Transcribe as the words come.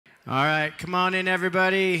All right, come on in,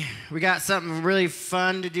 everybody. We got something really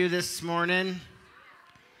fun to do this morning.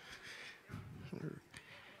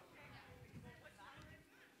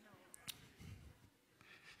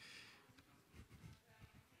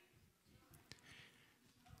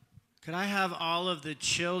 Could I have all of the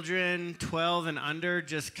children 12 and under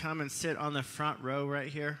just come and sit on the front row right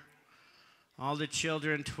here? All the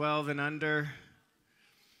children 12 and under.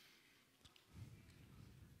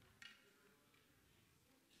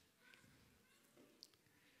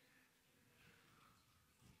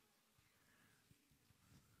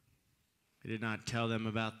 I did not tell them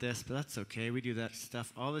about this, but that's okay. We do that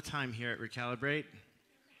stuff all the time here at Recalibrate.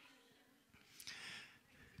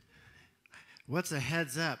 What's a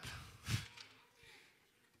heads up?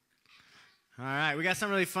 All right, we got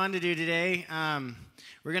something really fun to do today.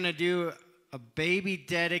 We're going to do a baby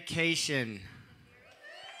dedication.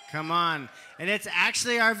 Come on. And it's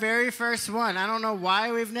actually our very first one. I don't know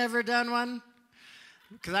why we've never done one,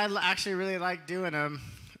 because I actually really like doing them.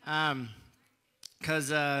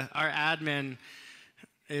 Because our admin,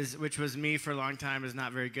 which was me for a long time, is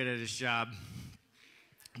not very good at his job.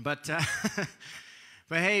 But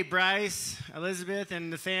hey, Bryce, Elizabeth,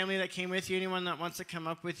 and the family that came with you, anyone that wants to come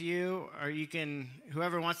up with you, or you can,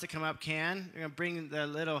 whoever wants to come up can. We're going to bring the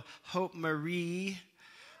little Hope Marie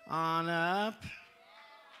on up.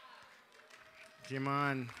 Come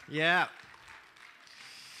on. Yeah.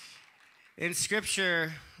 In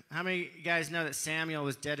Scripture, how many of you guys know that Samuel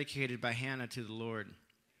was dedicated by Hannah to the Lord?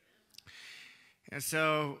 And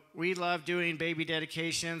so we love doing baby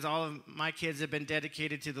dedications. All of my kids have been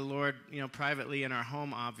dedicated to the Lord, privately in our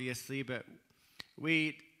home, obviously. But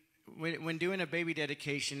when doing a baby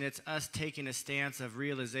dedication, it's us taking a stance of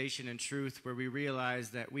realization and truth where we realize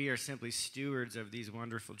that we are simply stewards of these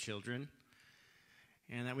wonderful children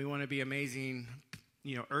and that we want to be amazing,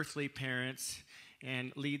 earthly parents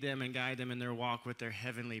and lead them and guide them in their walk with their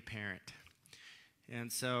heavenly parent.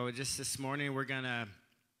 And so just this morning, I'm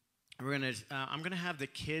gonna have the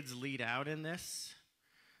kids lead out in this.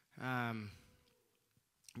 I'm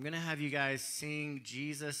gonna have you guys sing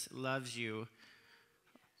 "Jesus Loves You"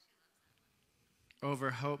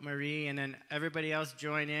 over Hope Marie, and then everybody else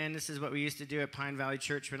join in. This is what we used to do at Pine Valley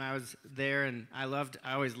Church when I was there, and I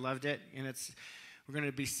always loved it. And we're going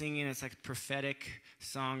to be singing. It's like a prophetic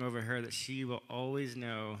song over her that she will always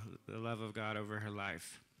know the love of God over her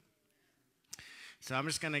life. So I'm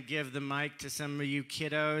just going to give the mic to some of you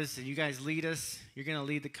kiddos, and you guys lead us. You're going to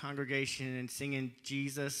lead the congregation in singing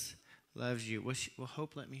 "Jesus Loves You." Will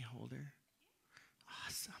Hope let me hold her?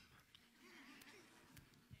 Awesome.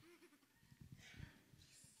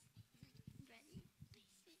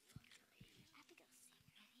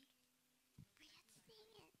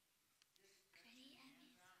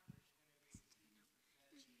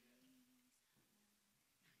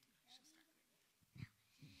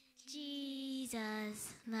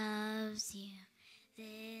 Jesus loves you,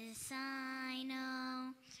 this I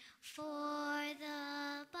know, for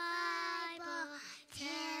the Bible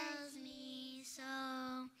tells me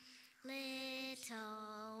so.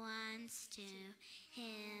 Little ones to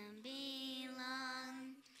Him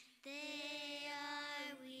belong, they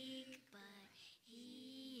are weak, but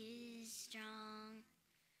He is strong.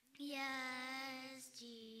 Yes,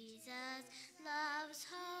 Jesus loves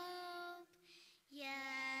hope.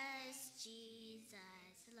 Yes,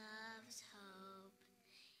 Jesus loves hope.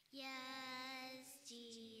 Yes,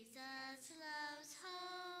 Jesus loves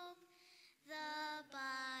hope. The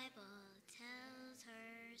Bible tells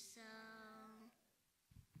her so.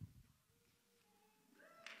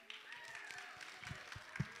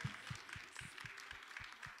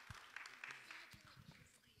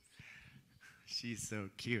 She's so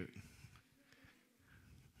cute.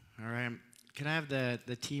 All right. Can I have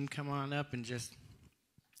the team come on up and just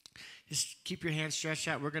keep your hands stretched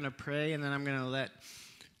out. We're going to pray, and then I'm going to let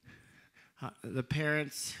the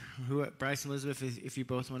parents, Bryce and Elizabeth, if you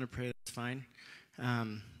both want to pray, that's fine.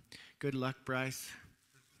 Good luck, Bryce.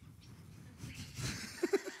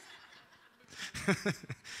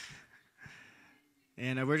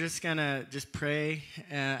 And we're just going to pray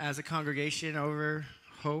as a congregation over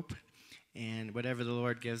Hope, and whatever the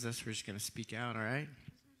Lord gives us, we're just going to speak out, all right?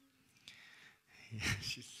 Yeah,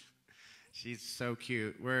 she's so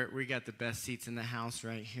cute. We got the best seats in the house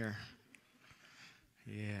right here.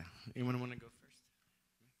 Yeah. Anyone want to go first?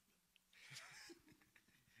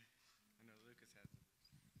 I know Lucas has.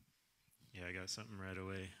 Yeah, I got something right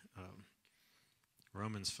away.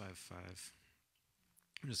 Romans 5:5.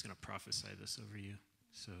 I'm just going to prophesy this over you.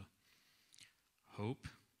 So, hope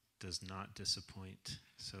does not disappoint.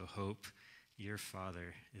 So, Hope, your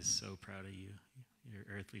Father is so proud of you. your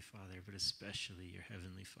earthly father, but especially your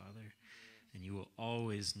heavenly Father. And you will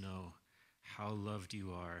always know how loved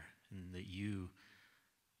you are and that you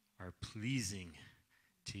are pleasing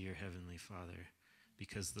to your heavenly Father,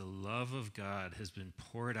 because the love of God has been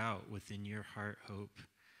poured out within your heart, Hope.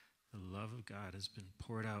 The love of God has been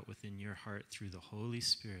poured out within your heart through the Holy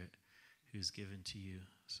Spirit who's given to you.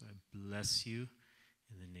 So I bless you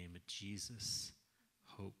in the name of Jesus.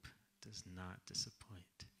 Hope does not disappoint.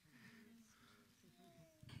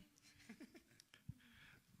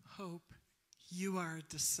 Hope, you are a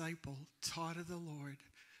disciple taught of the Lord,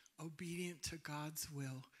 obedient to God's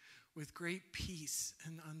will, with great peace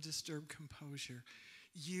and undisturbed composure.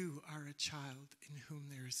 You are a child in whom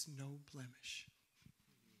there is no blemish.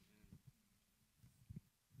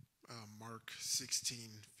 Mark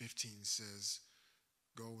 16:15 says,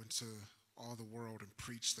 go into all the world and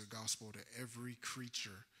preach the gospel to every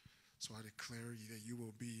creature. So I declare you that you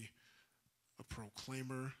will be a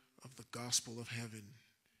proclaimer of the gospel of heaven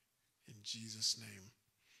in Jesus' name.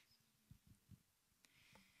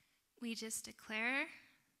 We just declare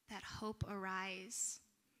that hope arise,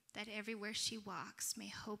 that everywhere she walks, may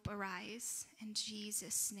hope arise in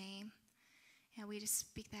Jesus' name. And we just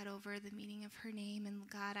speak that over the meaning of her name. And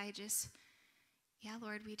God,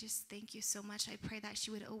 Lord, we just thank you so much. I pray that she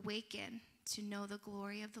would awaken to know the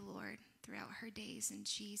glory of the Lord throughout her days in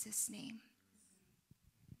Jesus' name.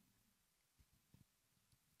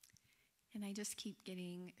 And I just keep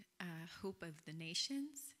getting hope of the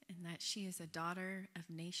nations, and that she is a daughter of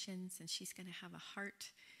nations, and she's going to have a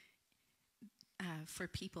heart for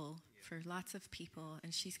people, for lots of people,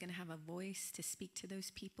 and she's going to have a voice to speak to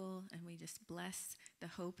those people. And we just bless the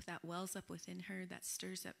hope that wells up within her, that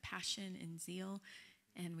stirs up passion and zeal,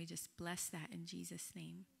 and we just bless that in Jesus'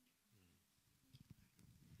 name.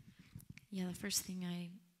 Yeah, the first thing I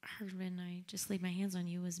heard when I just laid my hands on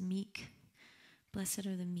you was meek. Blessed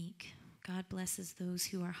are the meek. God blesses those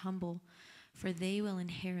who are humble, for they will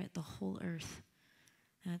inherit the whole earth.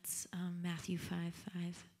 That's Matthew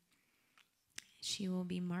 5:5. She will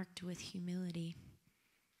be marked with humility.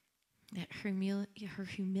 That her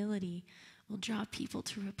humility will draw people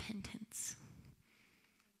to repentance.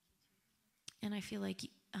 And I feel like,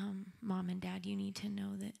 Mom and Dad, you need to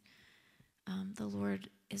know that the Lord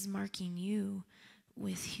is marking you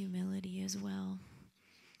with humility as well,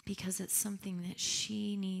 because it's something that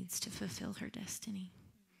she needs to fulfill her destiny.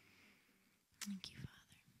 Thank you, Father.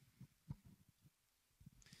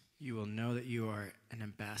 You will know that you are an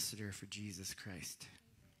ambassador for Jesus Christ.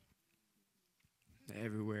 That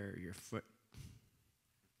everywhere your foot,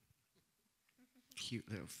 cute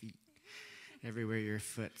little feet, everywhere your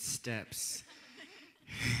foot steps,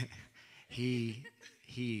 He,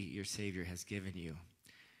 your Savior, has given you.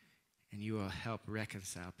 And you will help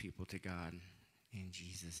reconcile people to God in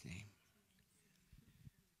Jesus' name.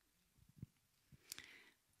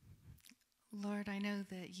 Lord, I know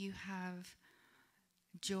that you have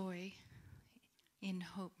joy in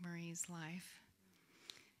Hope Marie's life,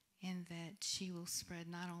 and that she will spread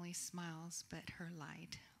not only smiles, but her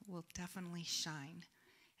light will definitely shine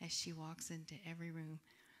as she walks into every room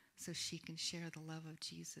so she can share the love of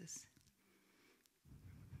Jesus.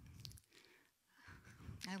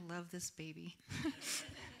 I love this baby.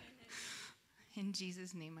 In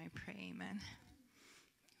Jesus' name I pray, amen.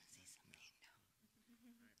 Say something?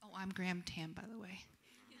 No. Oh, I'm Graham Tam, by the way.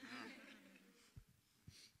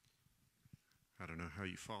 I don't know how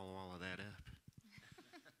you follow all of that up.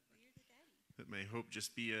 But may Hope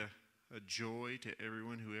just be a joy to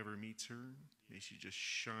everyone who ever meets her. May she just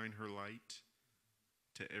shine her light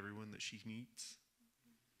to everyone that she meets.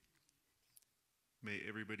 May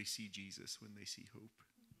everybody see Jesus when they see Hope.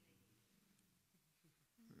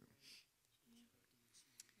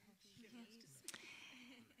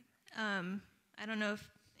 I don't know if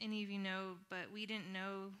any of you know, but we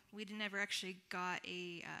never actually got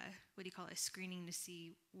a, a screening to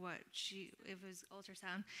see if it was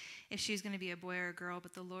ultrasound, if she was going to be a boy or a girl,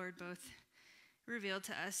 but the Lord both revealed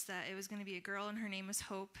to us that it was going to be a girl, and her name was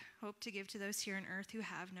Hope to give to those here on earth who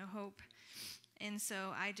have no hope. And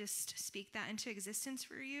so I just speak that into existence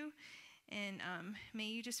for you, and may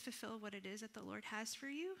you just fulfill what it is that the Lord has for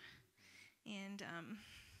you. And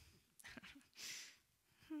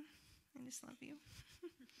I just love you.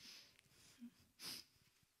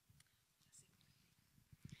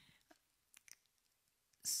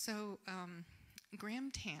 So,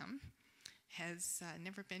 Graham Tam has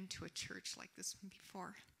never been to a church like this one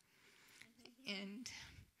before. And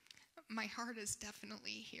my heart is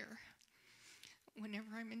definitely here. Whenever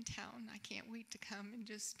I'm in town, I can't wait to come and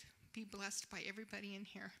just be blessed by everybody in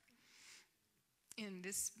here. And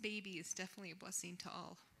this baby is definitely a blessing to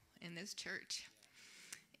all in this church.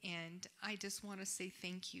 And I just want to say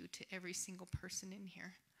thank you to every single person in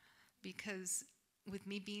here, because with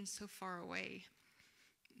me being so far away,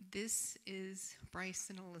 this is Bryce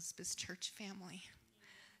and Elizabeth's church family.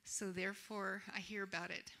 So therefore, I hear about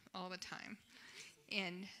it all the time.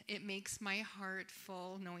 And it makes my heart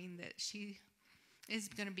full knowing that she is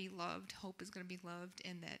going to be loved, Hope is going to be loved,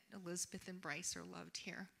 and that Elizabeth and Bryce are loved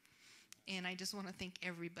here. And I just want to thank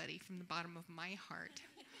everybody from the bottom of my heart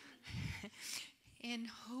and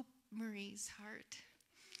Hope Marie's heart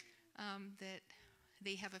that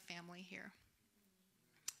they have a family here.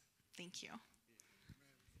 Thank you.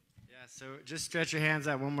 Yeah, so just stretch your hands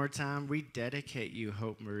out one more time. We dedicate you,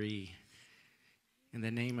 Hope Marie, in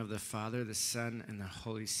the name of the Father, the Son, and the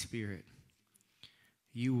Holy Spirit.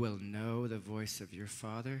 You will know the voice of your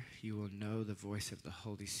Father. You will know the voice of the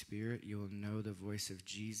Holy Spirit. You will know the voice of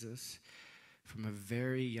Jesus. From a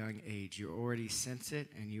very young age, you already sense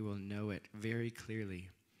it, and you will know it very clearly.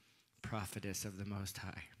 Prophetess of the Most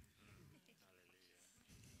High.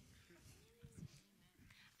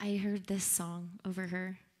 I heard this song over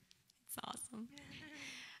her. It's awesome.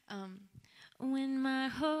 When my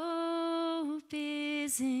hope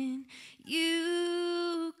is in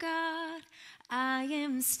you, God, I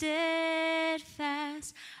am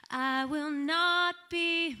steadfast. I will not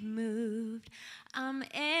be moved. I'm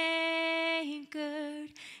anchored,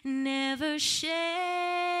 never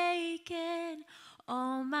shaken.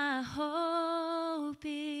 All my hope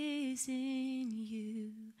is in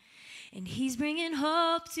you. And he's bringing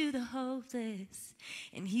hope to the hopeless.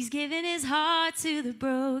 And he's giving his heart to the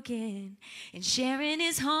broken. And sharing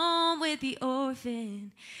his home with the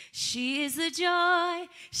orphan. She is the joy.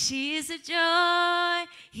 She is the joy.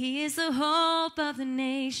 He is the hope of the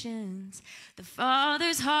nations. The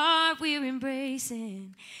Father's heart we're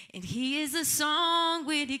embracing. And he is the song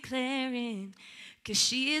we're declaring. 'Cause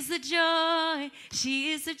she is the joy,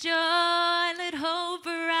 she is the joy, let hope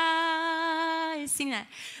arise. Sing that.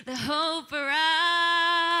 Let hope arise,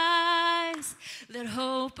 let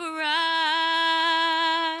hope arise,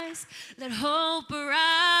 let hope arise,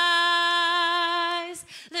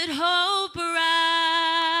 let hope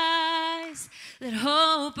arise, let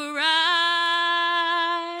hope arise.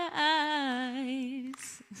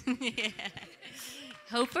 Yeah.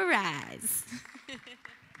 Hope arise.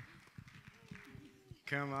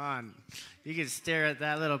 Come on. You can stare at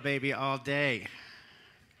that little baby all day.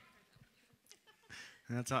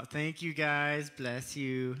 That's all. Thank you, guys. Bless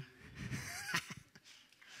you.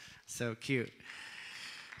 So cute.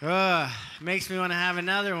 Makes me want to have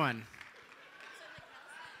another one.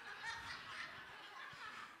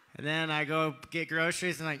 And then I go get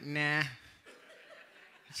groceries and I'm like, nah.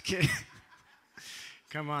 Just kidding.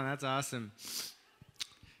 Come on, that's awesome.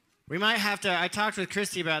 We might have to, I talked with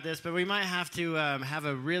Christy about this, but we might have to have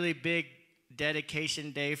a really big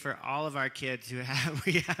dedication day for all of our kids who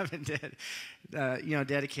we haven't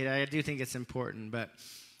dedicated. I do think it's important. But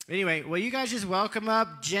anyway, will you guys just welcome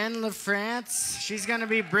up Jen Lafrance? She's going to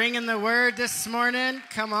be bringing the word this morning.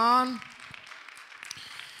 Come on.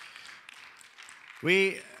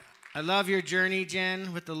 I love your journey,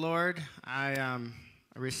 Jen, with the Lord. I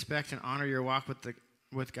respect and honor your walk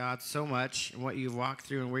with God so much, and what you've walked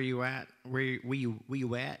through, and where you at.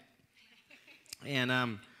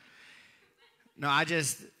 And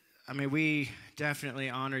we definitely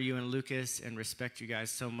honor you and Lucas and respect you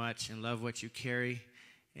guys so much and love what you carry.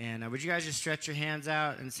 And would you guys just stretch your hands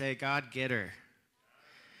out and say, God, get her.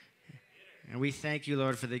 And we thank you,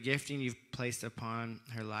 Lord, for the gifting you've placed upon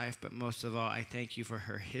her life, but most of all, I thank you for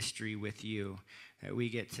her history with you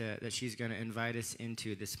that she's going to invite us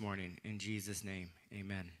into this morning. In Jesus' name,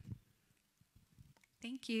 amen.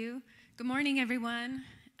 Thank you. Good morning, everyone.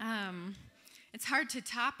 It's hard to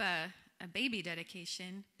top a baby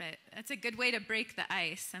dedication, but that's a good way to break the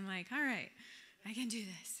ice. I'm like, all right, I can do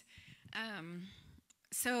this.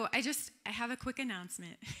 So I have a quick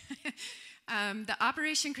announcement. The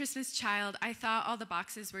Operation Christmas Child, I thought all the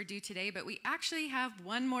boxes were due today, but we actually have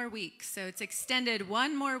one more week. So it's extended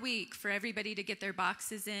one more week for everybody to get their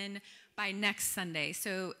boxes in by next Sunday.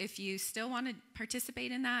 So if you still want to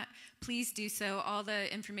participate in that, please do so. All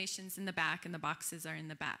the information's in the back, and the boxes are in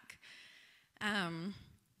the back. And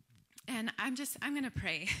I'm going to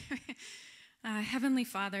pray. Heavenly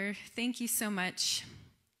Father, thank you so much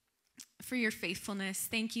for your faithfulness.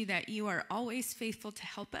 Thank you that you are always faithful to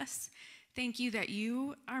help us. Thank you that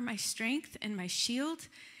you are my strength and my shield.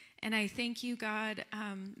 And I thank you, God,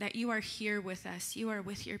 that you are here with us. You are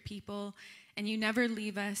with your people, and you never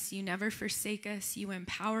leave us. You never forsake us. You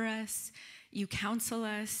empower us. You counsel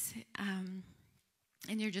us.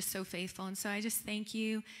 And you're just so faithful. And so I just thank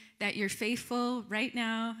you that you're faithful right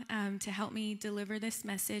now to help me deliver this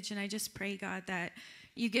message. And I just pray, God, that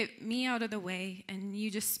you get me out of the way and you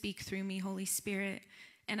just speak through me, Holy Spirit.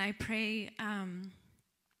 And I pray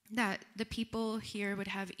that the people here would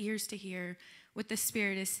have ears to hear what the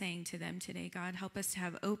Spirit is saying to them today. God, help us to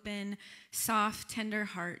have open, soft, tender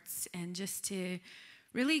hearts and just to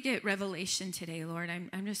really get revelation today, Lord.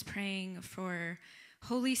 I'm just praying for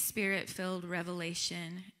Holy Spirit-filled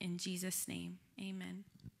revelation in Jesus' name. Amen.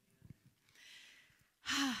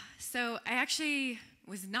 So I actually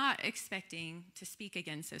was not expecting to speak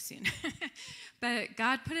again so soon. But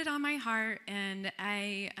God put it on my heart, and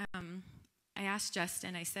I asked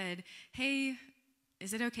Justin, I said, hey,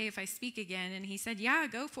 is it okay if I speak again? And he said, yeah,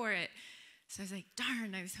 go for it. So I was like,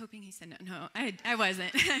 darn, I was hoping he said no. No, I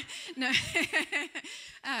wasn't. No.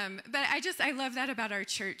 But I love that about our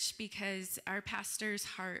church, because our pastor's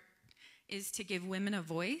heart is to give women a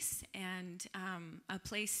voice and a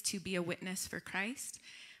place to be a witness for Christ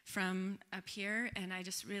from up here. And I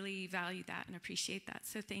just really value that and appreciate that.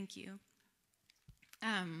 So thank you.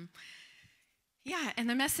 Yeah, and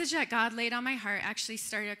the message that God laid on my heart actually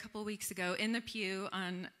started a couple weeks ago in the pew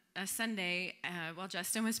on a Sunday while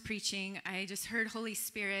Justin was preaching. I just heard Holy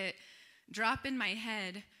Spirit drop in my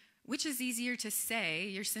head, which is easier to say,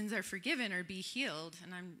 your sins are forgiven or be healed?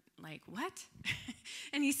 And I'm like, what?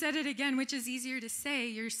 And he said it again, which is easier to say,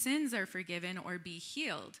 your sins are forgiven or be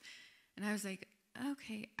healed? And I was like,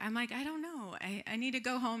 okay. I'm like, I don't know. I need to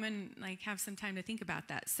go home and like have some time to think about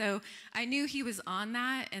that. So I knew he was on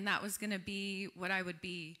that, and that was going to be what I would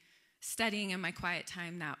be studying in my quiet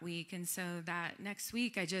time that week. And so that next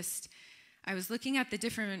week, I was looking at the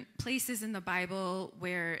different places in the Bible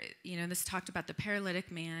where, this talked about the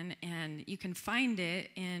paralytic man, and you can find it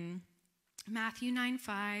in Matthew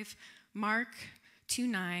 9:5, Mark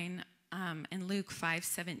 2:9, and Luke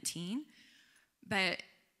 5:17. But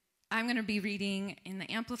I'm going to be reading in the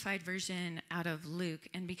Amplified version out of Luke.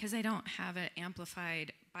 And because I don't have an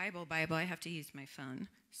Amplified Bible, I have to use my phone.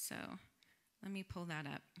 So let me pull that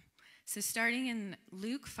up. So starting in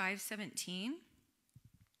Luke 5:17,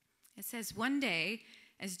 it says, one day,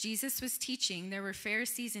 as Jesus was teaching, there were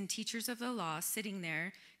Pharisees and teachers of the law sitting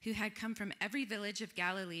there who had come from every village of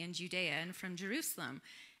Galilee and Judea and from Jerusalem.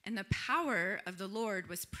 And the power of the Lord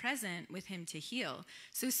was present with him to heal.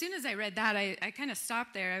 So as soon as I read that, I kind of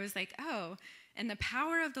stopped there. I was like, oh, and the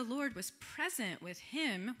power of the Lord was present with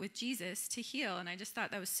him, with Jesus, to heal. And I just thought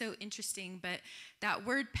that was so interesting. But that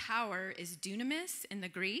word power is dunamis in the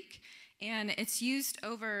Greek, and it's used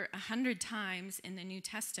over 100 times in the New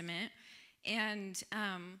Testament. And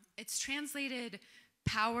it's translated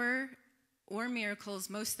power or miracles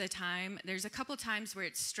most of the time. There's a couple times where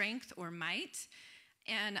it's strength or might.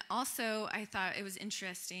 And also, I thought it was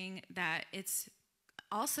interesting that it's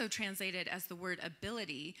also translated as the word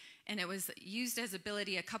ability, and it was used as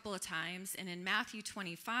ability a couple of times. And in Matthew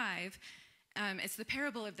 25, it's the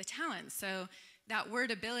parable of the talents. So that word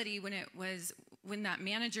ability, when that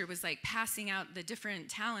manager was like passing out the different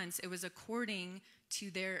talents, it was according to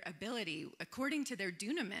their ability, according to their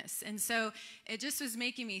dunamis. And so it just was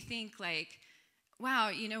making me think like,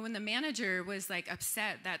 wow, when the manager was like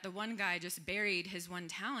upset that the one guy just buried his one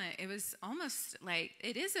talent, it was almost like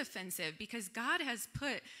it is offensive, because God has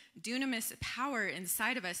put dunamis power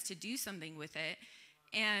inside of us to do something with it.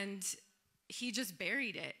 And he just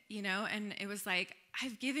buried it, and it was like,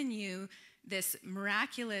 I've given you this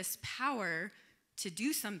miraculous power to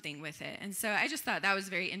do something with it. And so I just thought that was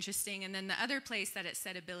very interesting. And then the other place that it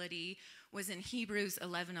said ability was in Hebrews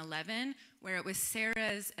 11:11, where it was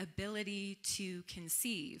Sarah's ability to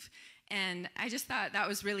conceive. And I just thought that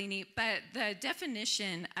was really neat. But the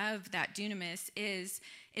definition of that dunamis is,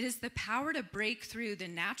 it is the power to break through the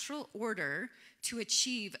natural order to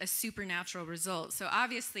achieve a supernatural result. So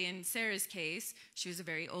obviously in Sarah's case, she was a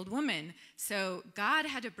very old woman. So God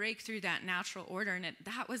had to break through that natural order, and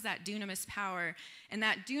that was that dunamis power. And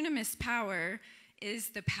that dunamis power is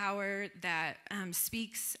the power that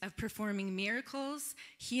speaks of performing miracles,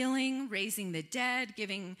 healing, raising the dead,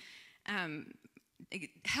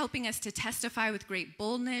 helping us to testify with great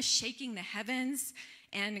boldness, shaking the heavens,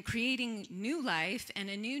 and creating new life and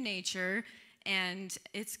a new nature. And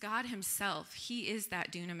it's God himself. He is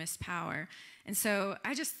that dunamis power. And so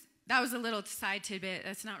that was a little side tidbit.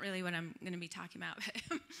 That's not really what I'm going to be talking about.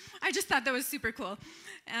 But I just thought that was super cool.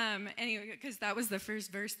 Anyway, because that was the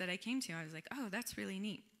first verse that I came to. I was like, oh, that's really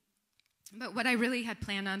neat. But what I really had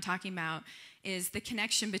planned on talking about is the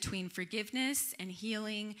connection between forgiveness and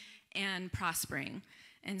healing and prospering.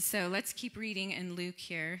 And so let's keep reading in Luke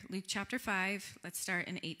here. Luke chapter 5. Let's start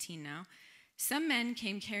in 18 now. Some men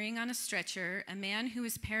came carrying on a stretcher a man who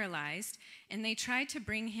was paralyzed, and they tried to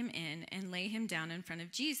bring him in and lay him down in front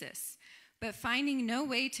of Jesus. But finding no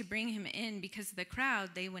way to bring him in because of the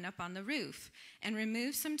crowd, they went up on the roof and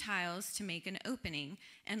removed some tiles to make an opening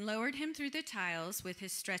and lowered him through the tiles with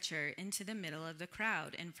his stretcher into the middle of the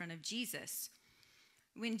crowd in front of Jesus.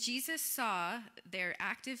 When Jesus saw their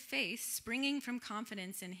active faith springing from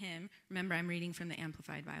confidence in him, remember I'm reading from the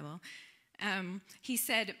Amplified Bible, he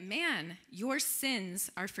said, "Man, your sins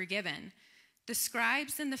are forgiven." The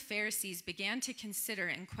scribes and the Pharisees began to consider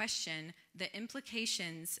and question the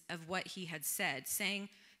implications of what he had said, saying,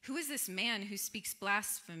 "Who is this man who speaks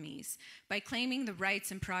blasphemies by claiming the rights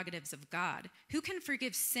and prerogatives of God? Who can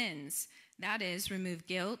forgive sins? That is, remove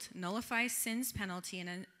guilt, nullify sin's penalty,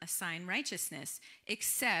 and assign righteousness,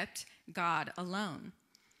 except God alone."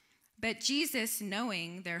 But Jesus,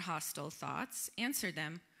 knowing their hostile thoughts, answered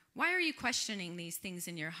them, "Why are you questioning these things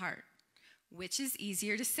in your heart? Which is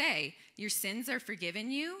easier to say, 'Your sins are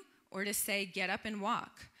forgiven you,' or to say, 'Get up and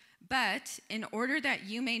walk'? But in order that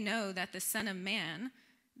you may know that the Son of Man,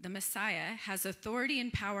 the Messiah, has authority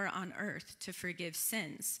and power on earth to forgive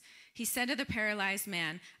sins." He said to the paralyzed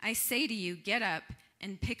man, "I say to you, get up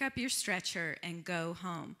and pick up your stretcher and go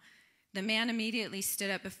home." The man immediately stood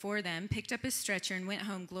up before them, picked up his stretcher, and went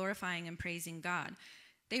home glorifying and praising God.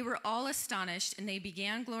 They were all astonished, and they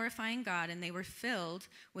began glorifying God, and they were filled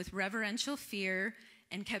with reverential fear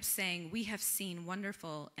and kept saying, "We have seen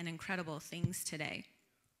wonderful and incredible things today."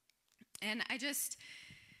 And I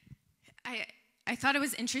thought it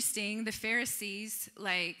was interesting. The Pharisees,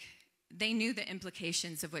 they knew the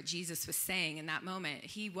implications of what Jesus was saying in that moment.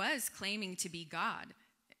 He was claiming to be God,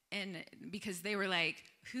 and because they were like,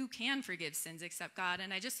 who can forgive sins except God?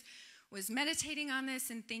 And I just was meditating on this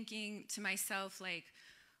and thinking to myself,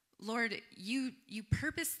 Lord, you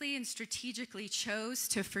purposely and strategically chose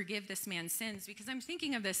to forgive this man's sins, because I'm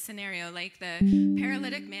thinking of this scenario, the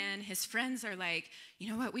paralytic man, his friends are like, "You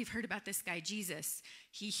know what, we've heard about this guy, Jesus.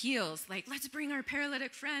 He heals. Let's bring our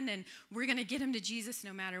paralytic friend and we're going to get him to Jesus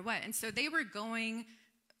no matter what." And so they were going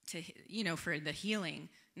to, for the healing,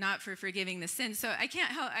 not for forgiving the sins. So I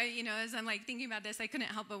can't help, as I'm thinking about this, I couldn't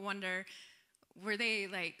help but wonder, were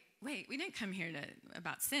they wait, we didn't come here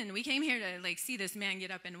about sin. We came here to see this man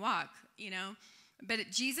get up and walk,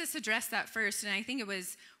 But Jesus addressed that first, and I think it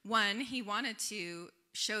was, one, he wanted to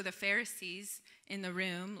show the Pharisees in the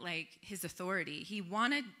room his authority. He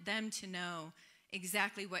wanted them to know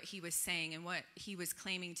exactly what he was saying and what he was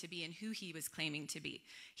claiming to be and who he was claiming to be.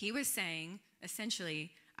 He was saying,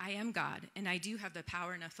 essentially, I am God, and I do have the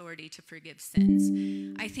power and authority to forgive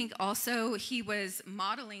sins. I think also he was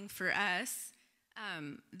modeling for us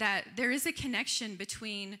that there is a connection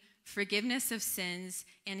between forgiveness of sins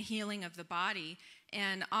and healing of the body.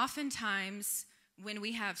 And oftentimes, when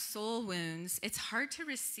we have soul wounds, it's hard to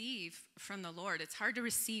receive from the Lord. It's hard to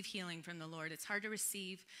receive healing from the Lord. It's hard to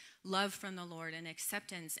receive love from the Lord and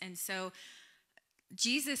acceptance. And so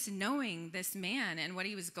Jesus, knowing this man and what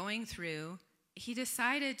he was going through, he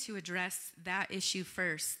decided to address that issue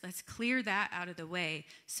first. Let's clear that out of the way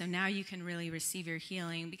so now you can really receive your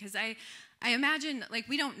healing. Because I imagine,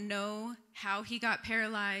 we don't know how he got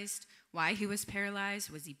paralyzed, why he was paralyzed.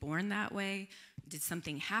 Was he born that way? Did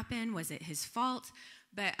something happen? Was it his fault?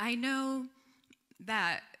 But I know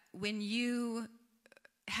that when you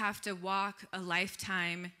have to walk a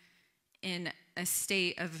lifetime in a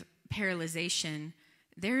state of paralyzation,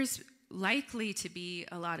 there's likely to be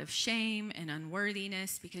a lot of shame and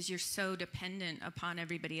unworthiness because you're so dependent upon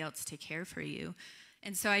everybody else to care for you.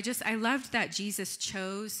 And so I loved that Jesus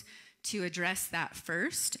chose to address that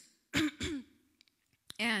first.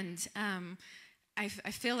 And I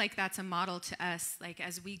feel like that's a model to us,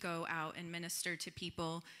 as we go out and minister to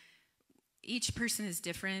people. Each person is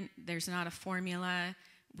different. There's not a formula.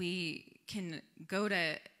 We can go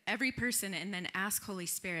to every person and then ask Holy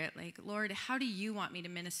Spirit, Lord, how do you want me to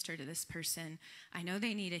minister to this person? I know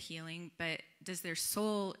they need a healing, but does their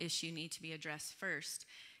soul issue need to be addressed first?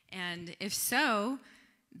 And if so,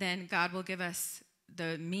 then God will give us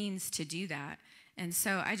the means to do that. And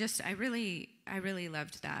so I really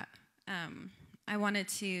loved that. I wanted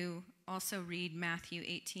to also read Matthew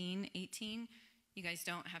 18:18. You guys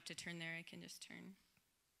don't have to turn there. I can just turn.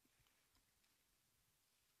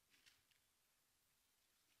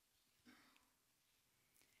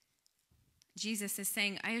 Jesus is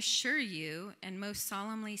saying, I assure you and most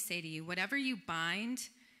solemnly say to you, whatever you bind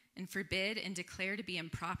and forbid and declare to be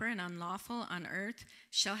improper and unlawful on earth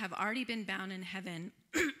shall have already been bound in heaven.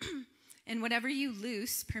 And whatever you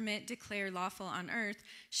loose, permit, declare lawful on earth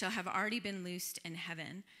shall have already been loosed in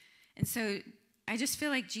heaven. And so I just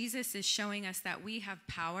feel like Jesus is showing us that we have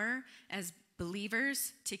power as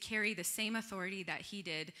believers to carry the same authority that he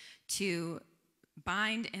did to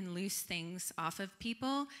bind and loose things off of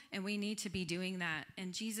people, and we need to be doing that.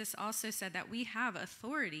 And Jesus also said that we have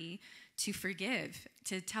authority to forgive,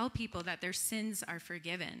 to tell people that their sins are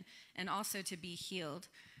forgiven, and also to be healed.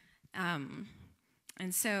 And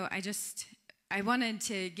so I wanted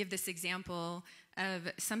to give this example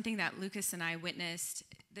of something that Lucas and I witnessed.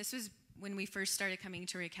 This was when we first started coming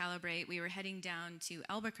to Recalibrate. We were heading down to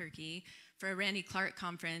Albuquerque for a Randy Clark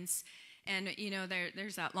conference. And,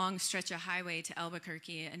 there's that long stretch of highway to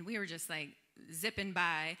Albuquerque, and we were just, zipping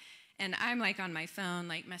by. And I'm, on my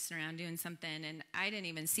phone, messing around doing something, and I didn't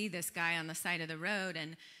even see this guy on the side of the road.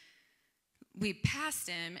 And we passed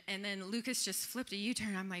him, and then Lucas just flipped a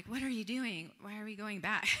U-turn. I'm like, what are you doing? Why are we going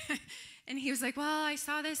back? And he was like, well, I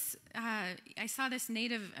saw this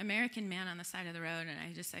Native American man on the side of the road, and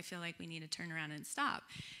I feel like we need to turn around and stop.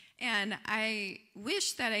 And I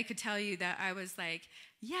wish that I could tell you that I was like,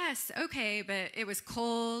 yes, okay, but it was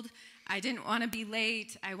cold. I didn't want to be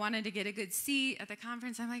late. I wanted to get a good seat at the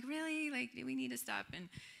conference. I'm like, really? Do we need to stop?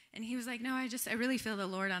 And he was like, no, I really feel the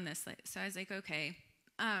Lord on this. So I was like, okay.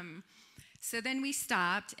 So then we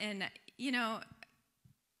stopped, and,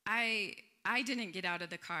 I didn't get out of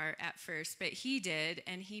the car at first, but he did,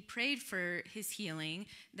 and he prayed for his healing.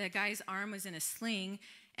 The guy's arm was in a sling,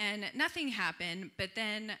 and nothing happened. But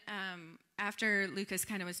then after Lucas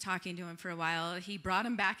kind of was talking to him for a while, he brought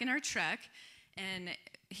him back in our truck, and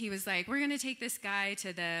he was like, we're going to take this guy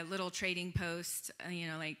to the little trading post,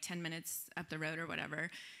 10 minutes up the road or whatever.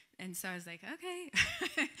 And so I was like,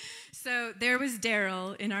 okay. So there was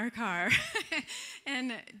Daryl in our car.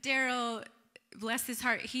 And Daryl, bless his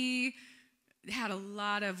heart, he had a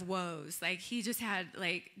lot of woes. He just had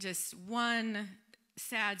just one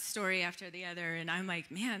sad story after the other. And I'm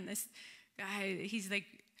like, man, this guy,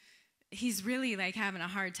 he's really having a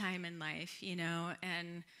hard time in life,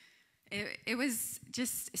 and it was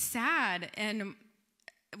just sad. And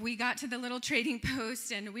we got to the little trading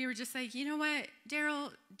post, and we were just like, you know what,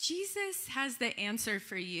 Daryl, Jesus has the answer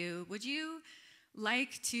for you. Would you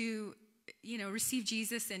like to, receive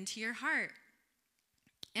Jesus into your heart?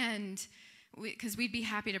 And because we'd be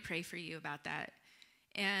happy to pray for you about that.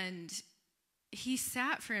 And he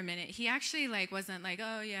sat for a minute. He actually wasn't like,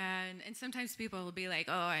 oh yeah. And sometimes people will be like,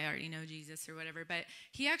 oh, I already know Jesus or whatever. But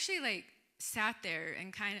he actually sat there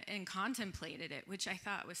and contemplated it, which I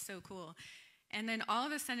thought was so cool. And then all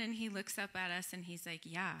of a sudden he looks up at us and he's like,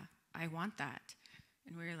 yeah, I want that.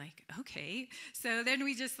 And we were like, okay. So then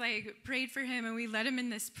we just prayed for him, and we led him in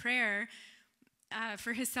this prayer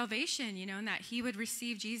for his salvation, and that he would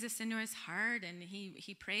receive Jesus into his heart. And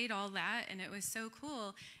he prayed all that, and it was so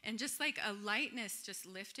cool. And just a lightness just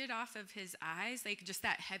lifted off of his eyes, just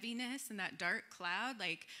that heaviness and that dark cloud,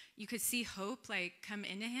 you could see hope come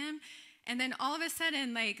into him. And then all of a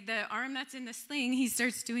sudden, the arm that's in the sling, he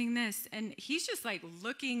starts doing this, and he's just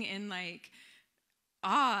looking in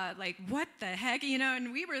awe, what the heck,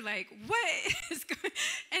 and we were like, what is going,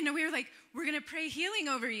 and we were like, we're going to pray healing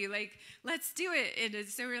over you, let's do it. And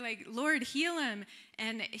so we're like, Lord, heal him.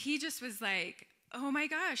 And he just was like, oh my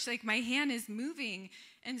gosh, my hand is moving.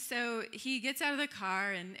 And so he gets out of the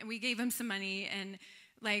car, and we gave him some money, and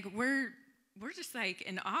we're just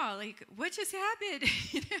in awe, what just happened?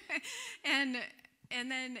 And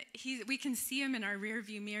then we can see him in our rear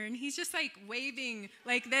view mirror, and he's just waving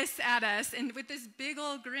this at us, and with this big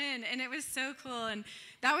old grin, and it was so cool. And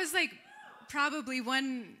that was probably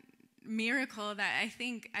one miracle that I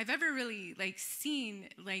think I've ever really seen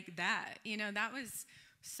that. That was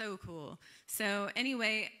so cool. So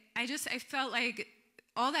anyway, I felt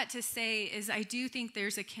all that to say is I do think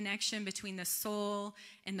there's a connection between the soul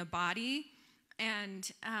and the body, and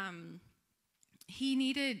he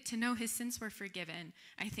needed to know his sins were forgiven,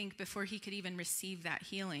 I think, before he could even receive that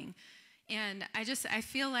healing. And I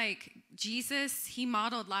feel like Jesus, he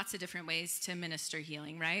modeled lots of different ways to minister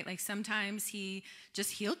healing, right? Sometimes he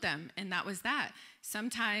just healed them, and that was that.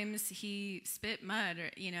 Sometimes he spit mud, or,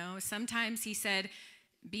 sometimes he said,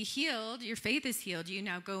 be healed, your faith is healed, you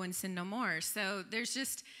now go and sin no more. So there's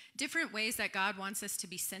just different ways that God wants us to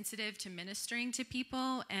be sensitive to ministering to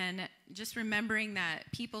people, and just remembering that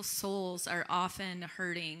people's souls are often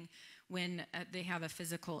hurting when they have a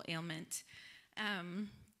physical ailment.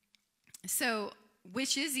 So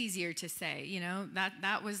which is easier to say?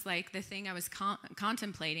 That was the thing I was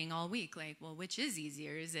contemplating all week. Well, which is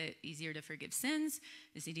easier? Is it easier to forgive sins?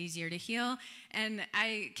 Is it easier to heal? And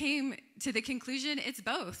I came to the conclusion it's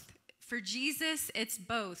both. For Jesus, it's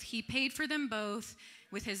both. He paid for them both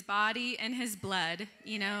with his body and his blood.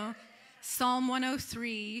 Psalm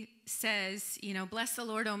 103 says, bless the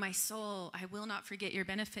Lord, O my soul. I will not forget your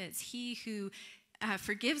benefits. He who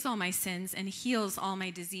forgives all my sins and heals all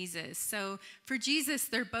my diseases. So for Jesus,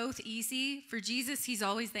 they're both easy. For Jesus, he's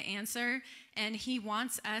always the answer. And he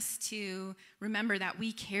wants us to remember that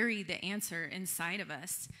we carry the answer inside of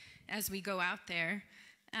us as we go out there.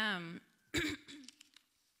 I'm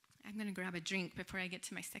going to grab a drink before I get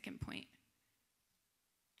to my second point.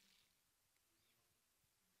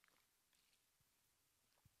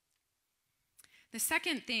 The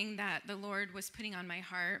second thing that the Lord was putting on my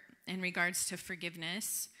heart in regards to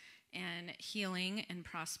forgiveness and healing and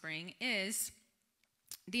prospering is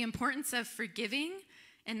the importance of forgiving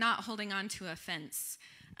and not holding on to offense.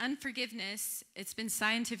 Unforgiveness, it's been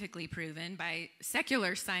scientifically proven by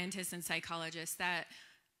secular scientists and psychologists that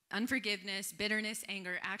unforgiveness, bitterness,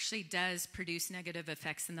 anger actually does produce negative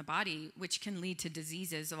effects in the body, which can lead to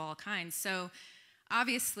diseases of all kinds. So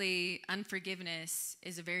obviously, unforgiveness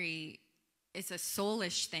is it's a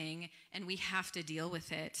soulish thing, and we have to deal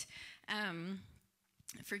with it.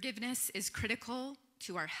 Forgiveness is critical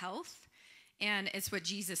to our health, and it's what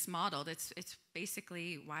Jesus modeled. It's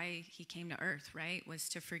basically why he came to earth, right, was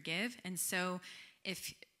to forgive. And so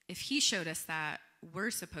if he showed us that,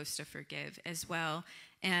 we're supposed to forgive as well.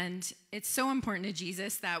 And it's so important to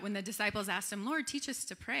Jesus that when the disciples asked him, Lord, teach us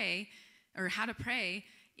to pray, or how to pray,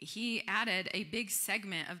 he added a big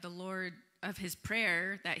segment of the Lord of his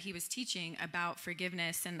prayer that he was teaching about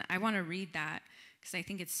forgiveness. And I want to read that because I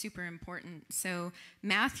think it's super important. So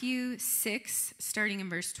Matthew 6, starting in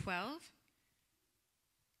verse 12.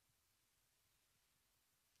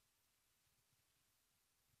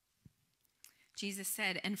 Jesus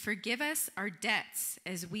said, and forgive us our debts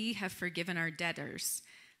as we have forgiven our debtors,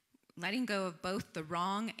 letting go of both the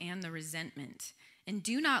wrong and the resentment. And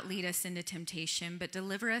do not lead us into temptation, but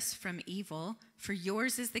deliver us from evil. For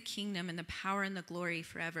yours is the kingdom and the power and the glory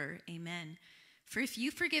forever. Amen. For if you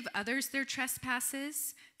forgive others their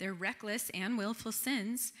trespasses, their reckless and willful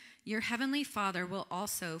sins, your heavenly Father will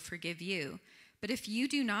also forgive you. But if you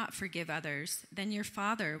do not forgive others, then your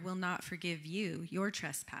Father will not forgive you your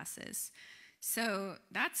trespasses. So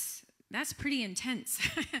that's pretty intense.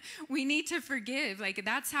 We need to forgive. Like,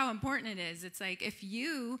 that's how important it is. It's like, if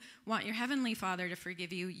you want your heavenly Father to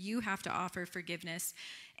forgive you, you have to offer forgiveness.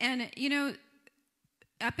 And,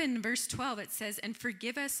 up in verse 12, it says, and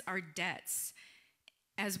forgive us our debts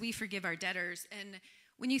as we forgive our debtors. And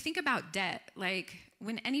when you think about debt, like,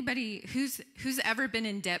 when anybody who's ever been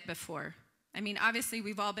in debt before, I mean, obviously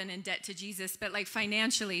we've all been in debt to Jesus, but like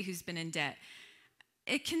financially, who's been in debt?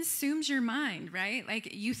 It consumes your mind, right?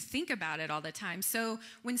 Like, you think about it all the time. So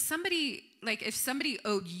when if somebody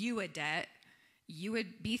owed you a debt, you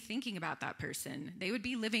would be thinking about that person. They would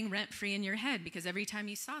be living rent-free in your head because every time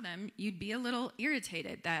you saw them, you'd be a little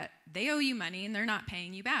irritated that they owe you money and they're not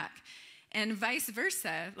paying you back. And vice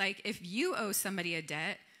versa. Like, if you owe somebody a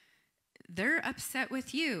debt, they're upset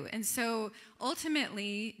with you. And so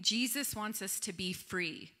ultimately, Jesus wants us to be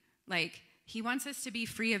free. Like, he wants us to be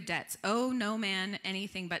free of debts. Owe no man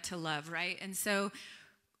anything but to love, right? And so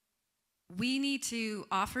we need to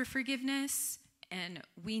offer forgiveness and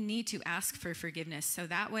we need to ask for forgiveness. So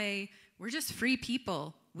that way we're just free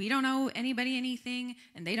people. We don't owe anybody anything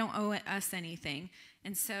and they don't owe us anything.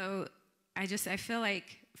 And so I feel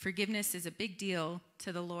like forgiveness is a big deal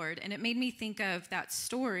to the Lord. And it made me think of that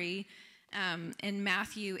story in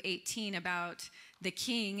Matthew 18 about the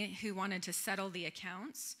king who wanted to settle the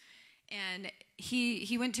accounts. And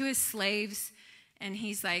he went to his slaves and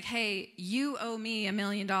he's like, hey, you owe me $1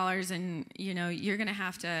 million and, you're going to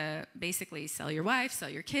have to basically sell your wife, sell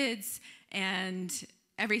your kids, and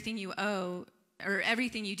everything you owe or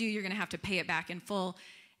everything you do, you're going to have to pay it back in full.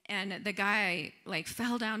 And the guy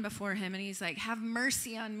fell down before him and he's like, have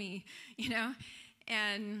mercy on me,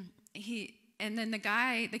 and then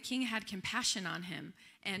the king had compassion on him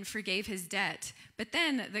and forgave his debt. But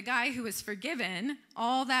then the guy who was forgiven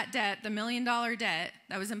all that debt, the $1 million debt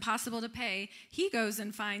that was impossible to pay, he goes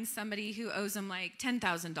and finds somebody who owes him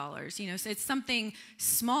 $10,000, so it's something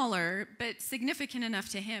smaller, but significant enough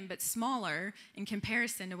to him, but smaller in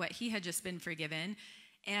comparison to what he had just been forgiven.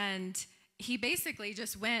 And he basically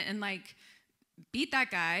just went and beat that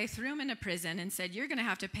guy, threw him into prison, and said, you're going to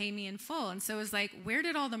have to pay me in full. And so it was where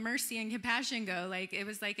did all the mercy and compassion go? It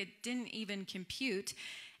was it didn't even compute.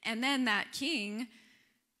 And then that king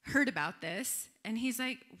heard about this, and he's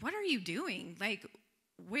like, what are you doing?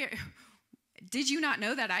 Where did you not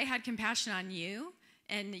know that I had compassion on you?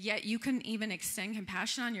 And yet you couldn't even extend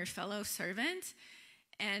compassion on your fellow servant?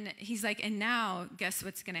 And he's like, and now guess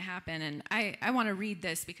what's going to happen? And I want to read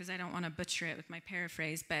this because I don't want to butcher it with my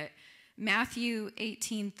paraphrase, but Matthew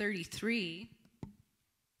 18:33,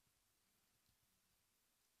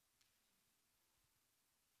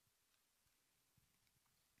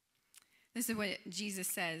 This is what Jesus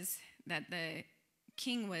says that the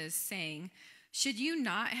king was saying. Should you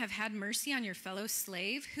not have had mercy on your fellow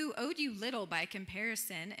slave who owed you little by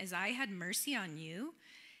comparison as I had mercy on you?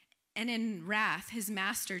 And in wrath, his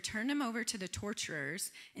master turned him over to the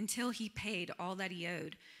torturers until he paid all that he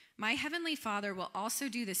owed. My heavenly Father will also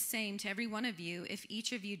do the same to every one of you if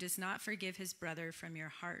each of you does not forgive his brother from your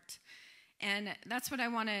heart. And that's what I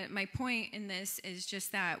want to, my point in this is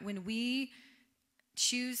just that when we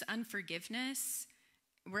choose unforgiveness,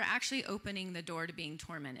 we're actually opening the door to being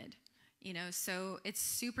tormented. So it's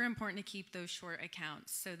super important to keep those short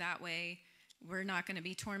accounts. So that way we're not going to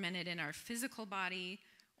be tormented in our physical body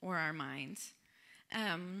or our minds.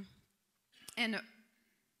 And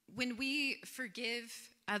when we forgive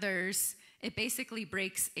others, it basically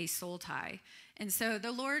breaks a soul tie. And so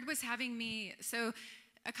the Lord was having me, so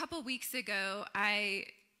a couple weeks ago, I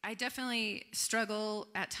definitely struggle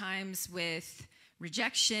at times with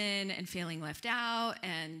rejection and feeling left out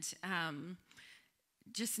and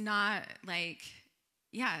just not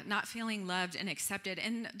feeling loved and accepted.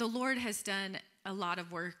 And the Lord has done a lot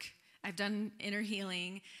of work. I've done inner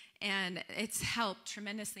healing, and it's helped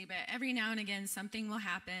tremendously. But every now and again, something will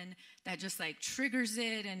happen that just triggers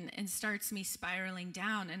it and starts me spiraling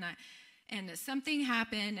down. And something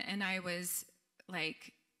happened, and I was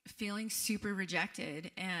feeling super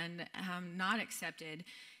rejected and not accepted.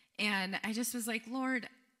 And I just was like, Lord,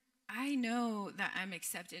 I know that I'm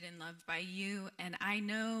accepted and loved by you, and I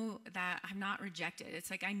know that I'm not rejected.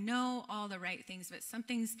 It's I know all the right things, but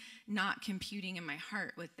something's not computing in my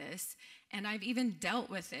heart with this. And I've even dealt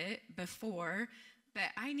with it before, but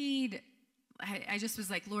I just was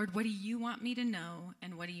like, Lord, what do you want me to know,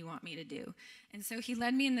 and what do you want me to do? And so he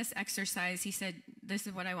led me in this exercise. He said, this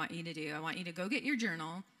is what I want you to do. I want you to go get your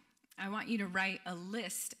journal. I want you to write a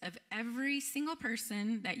list of every single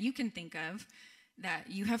person that you can think of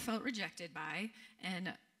that you have felt rejected by,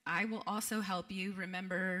 and I will also help you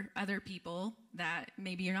remember other people that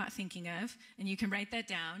maybe you're not thinking of, and you can write that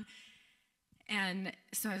down. And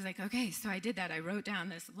so I was like, okay, so I did that. I wrote down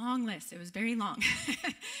this long list. It was very long.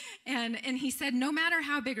 and he said, no matter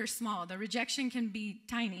how big or small, the rejection can be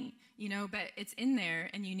tiny, but it's in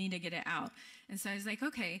there and you need to get it out. And so I was like,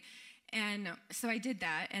 okay. And so I did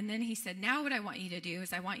that. And then he said, now what I want you to do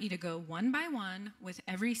is I want you to go one by one with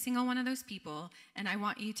every single one of those people. And I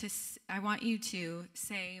want you to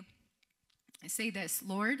say this,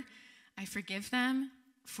 Lord, I forgive them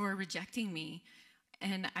for rejecting me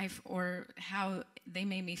or how they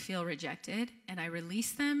made me feel rejected. And I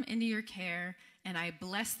release them into your care, and I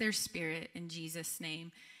bless their spirit in Jesus'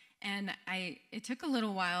 name. And it took a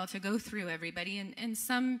little while to go through everybody, and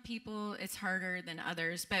some people it's harder than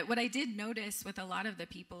others. But what I did notice with a lot of the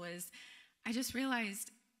people is I just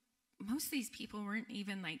realized most of these people weren't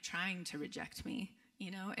even trying to reject me.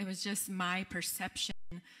 It was just my perception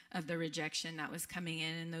of the rejection that was coming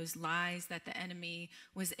in, and those lies that the enemy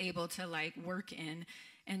was able to work in.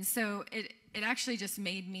 And so it actually just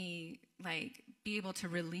made me be able to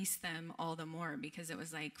release them all the more, because it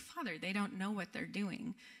was Father, they don't know what they're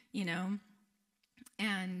doing.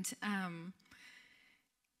 And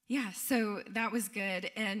so that was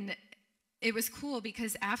good. And it was cool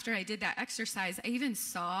because after I did that exercise, I even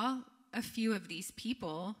saw a few of these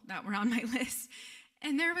people that were on my list,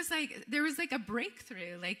 and there was a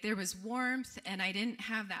breakthrough. There was warmth, and I didn't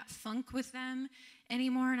have that funk with them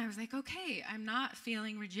anymore. And I was like, okay, I'm not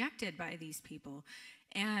feeling rejected by these people.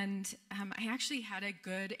 And I actually had a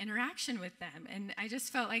good interaction with them, and I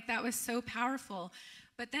just felt like that was so powerful.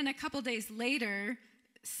 But then a couple days later,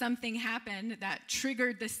 something happened that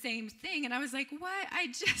triggered the same thing. And I was like, what? I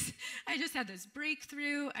just had this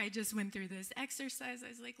breakthrough. I just went through this exercise. I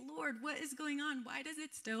was like, Lord, what is going on? Why does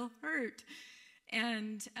it still hurt?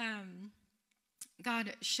 And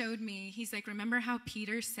God showed me, he's like, remember how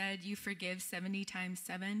Peter said you forgive 70 times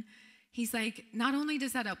 7? He's like, not only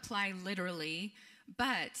does that apply literally,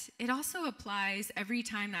 but it also applies every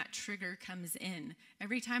time that trigger comes in.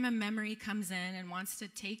 Every time a memory comes in and wants to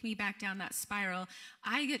take me back down that spiral,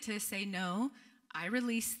 I get to say, no, I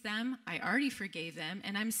released them, I already forgave them,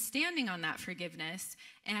 and I'm standing on that forgiveness,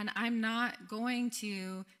 and I'm not going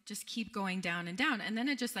to just keep going down and down. And then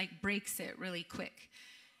it just breaks it really quick.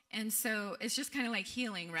 And so it's just kind of like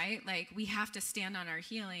healing, right? We have to stand on our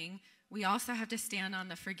healing. We also have to stand on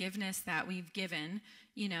the forgiveness that we've given,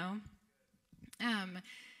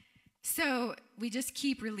 So we just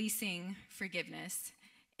keep releasing forgiveness.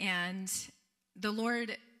 And the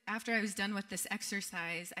Lord, after I was done with this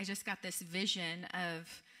exercise, I just got this vision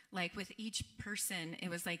of with each person, it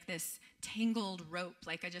was this tangled rope.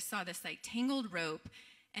 I just saw this tangled rope.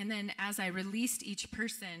 And then as I released each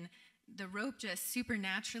person, the rope just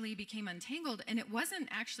supernaturally became untangled, and it wasn't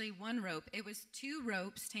actually one rope. It was two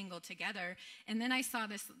ropes tangled together, and then I saw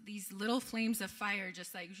these little flames of fire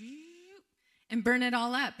just like and burn it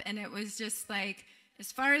all up, and it was just like,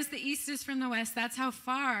 as far as the east is from the west, that's how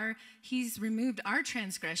far he's removed our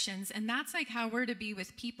transgressions, and that's like how we're to be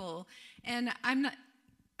with people. And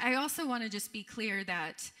I also want to just be clear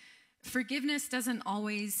that forgiveness doesn't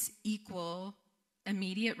always equal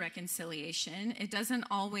immediate reconciliation. It doesn't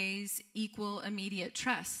always equal immediate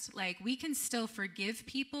trust. Like, we can still forgive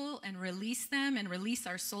people and release them and release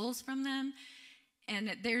our souls from them.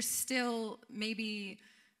 And there's still, maybe,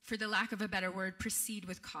 for the lack of a better word, proceed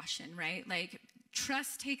with caution, right? Like,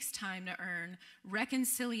 trust takes time to earn.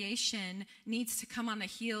 Reconciliation needs to come on the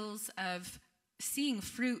heels of seeing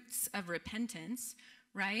fruits of repentance,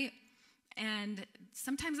 right? And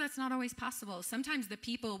sometimes that's not always possible. Sometimes the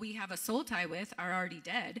people we have a soul tie with are already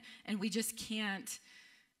dead, and we just can't,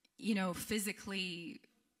 physically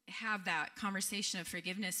have that conversation of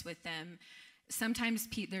forgiveness with them. Sometimes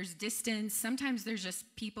there's distance. Sometimes there's just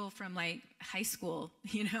people from like high school,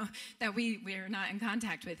 that we're not in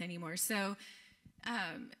contact with anymore. So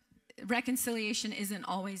reconciliation isn't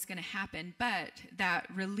always going to happen, but that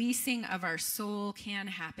releasing of our soul can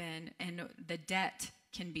happen, and the debt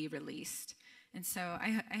can be released. And so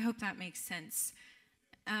I hope that makes sense.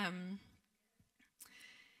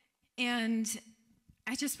 And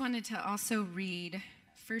I just wanted to also read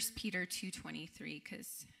 1 Peter 2:23,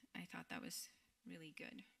 because I thought that was really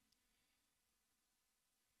good.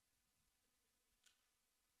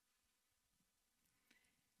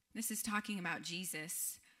 This is talking about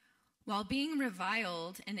Jesus. While being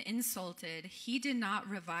reviled and insulted, he did not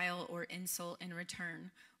revile or insult in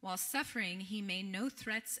return. While suffering, he made no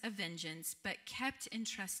threats of vengeance, but kept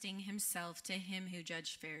entrusting himself to him who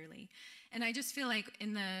judged fairly. And I just feel like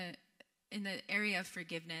in the area of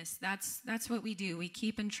forgiveness, that's what we do. We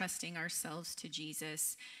keep entrusting ourselves to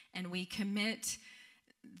Jesus, and we commit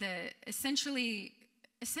essentially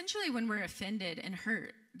when we're offended and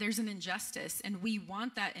hurt, there's an injustice, and we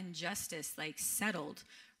want that injustice like settled,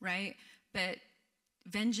 right? But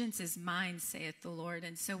vengeance is mine, saith the Lord.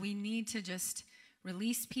 And so we need to just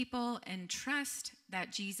release people and trust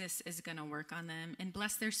that Jesus is going to work on them and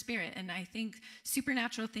bless their spirit. And I think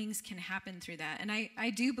supernatural things can happen through that. And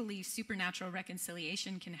I do believe supernatural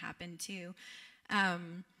reconciliation can happen too.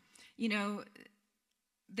 The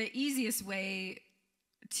easiest way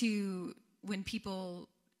to, when people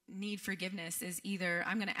need forgiveness, is either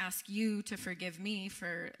I'm going to ask you to forgive me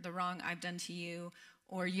for the wrong I've done to you,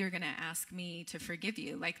 or you're going to ask me to forgive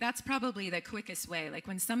you. Like, that's probably the quickest way. Like,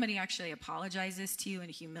 when somebody actually apologizes to you in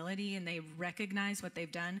humility and they recognize what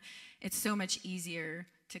they've done, it's so much easier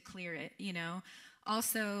to clear it,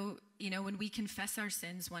 Also, when we confess our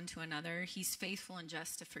sins one to another, he's faithful and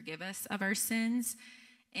just to forgive us of our sins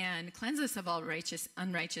and cleanse us of all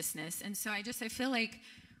unrighteousness. And so I feel like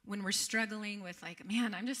when we're struggling with like,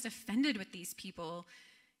 man, I'm just offended with these people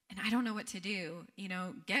and I don't know what to do,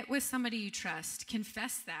 get with somebody you trust,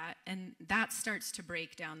 confess that, and that starts to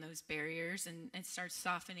break down those barriers, and it starts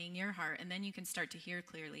softening your heart, and then you can start to hear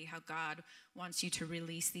clearly how God wants you to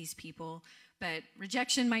release these people. But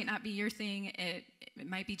rejection might not be your thing. It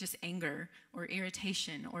might be just anger or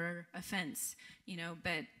irritation or offense,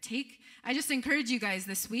 but I just encourage you guys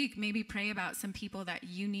this week, maybe pray about some people that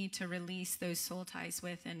you need to release those soul ties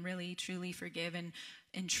with and really, truly forgive and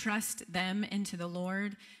entrust them into the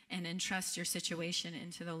Lord and entrust your situation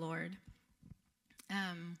into the Lord.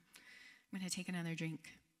 I'm going to take another drink.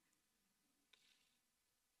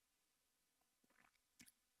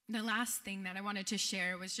 The last thing that I wanted to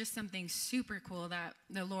share was just something super cool that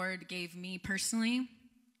the Lord gave me personally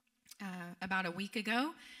about a week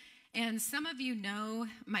ago. And some of you know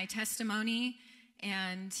my testimony,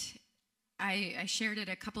 and I shared it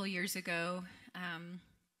a couple years ago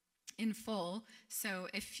in full. So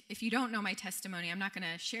if you don't know my testimony, I'm not going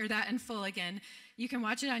to share that in full again. You can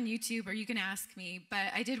watch it on YouTube or you can ask me. But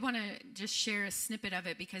I did want to just share a snippet of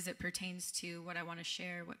it because it pertains to what I want to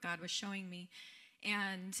share, what God was showing me.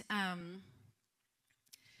 And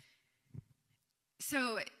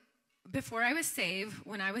so before I was saved,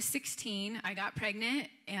 when I was 16, I got pregnant,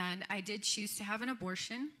 and I did choose to have an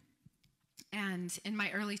abortion. And in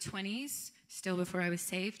my early 20s, still before I was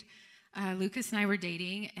saved, Lucas and I were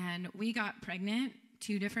dating, and we got pregnant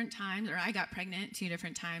 2 different times, or I got pregnant 2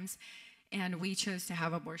 different times, and we chose to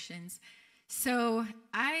have abortions. So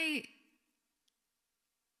I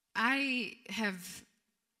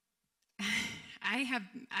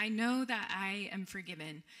know that I am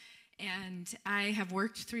forgiven, and I have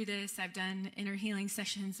worked through this. I've done inner healing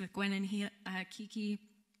sessions with Gwen and Kiki,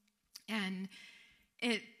 and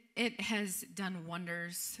it has done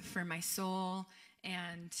wonders for my soul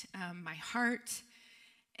and my heart.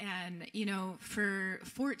 And, for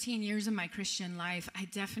 14 years of my Christian life, I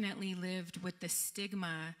definitely lived with the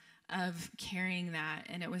stigma of carrying that.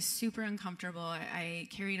 And it was super uncomfortable. I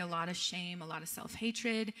carried a lot of shame, a lot of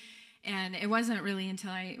self-hatred. And it wasn't really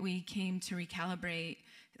until we came to Recalibrate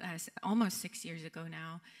almost 6 years ago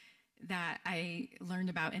now that I learned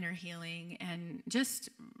about inner healing and just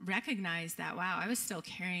recognized that, wow, I was still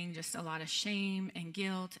carrying just a lot of shame and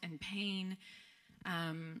guilt and pain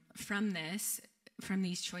from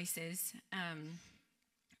these choices.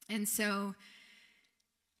 And so,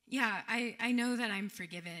 yeah, I know that I'm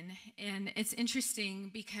forgiven. And it's interesting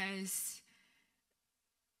because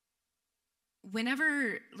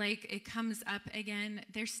whenever it comes up again,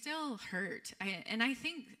 there's still hurt. And I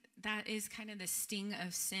think that is kind of the sting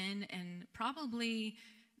of sin, and probably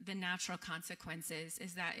the natural consequences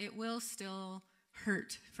is that it will still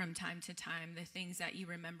hurt from time to time, the things that you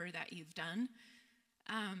remember that you've done.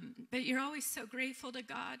 But you're always so grateful to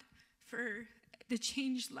God for the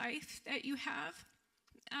changed life that you have.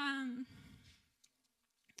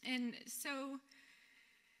 And so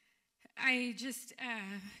I just,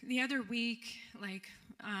 the other week,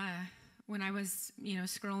 when I was,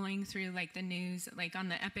 scrolling through the news, on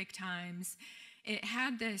the Epic Times, it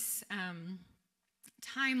had this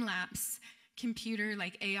time-lapse computer,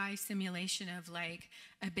 AI simulation of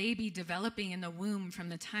a baby developing in the womb from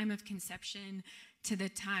the time of conception to the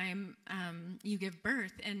time you give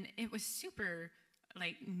birth. And it was super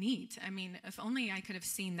neat. I mean, if only I could have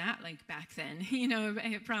seen that back then,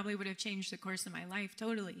 it probably would have changed the course of my life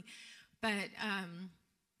totally. But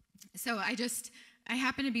so I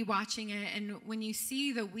happened to be watching it, and when you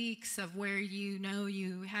see the weeks of where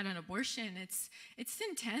you had an abortion, it's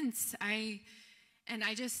intense. I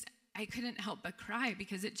couldn't help but cry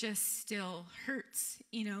because it just still hurts,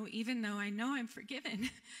 even though I know I'm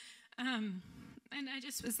forgiven. And I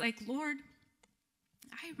just was like, Lord,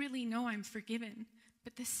 I really know I'm forgiven,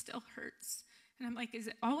 but this still hurts. And I'm like, is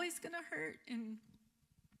it always going to hurt? And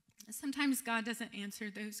sometimes God doesn't answer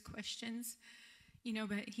those questions,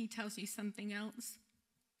 but he tells you something else.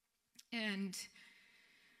 And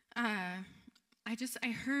I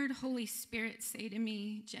heard Holy Spirit say to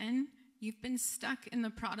me, Jen, you've been stuck in the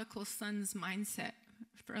prodigal son's mindset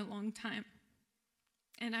for a long time.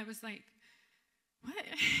 And I was like, what?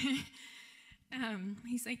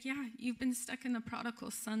 He's like, yeah, you've been stuck in the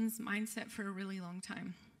prodigal son's mindset for a really long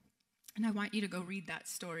time. And I want you to go read that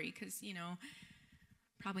story because,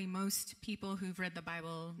 probably most people who've read the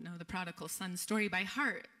Bible know the prodigal son story by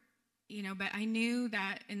heart, but I knew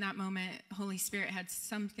that in that moment, Holy Spirit had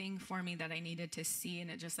something for me that I needed to see,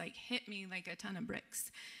 and it just hit me like a ton of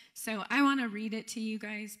bricks. So I want to read it to you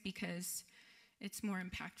guys because it's more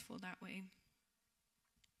impactful that way.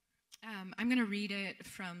 I'm going to read it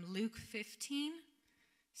from Luke 15,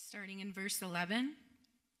 starting in verse 11.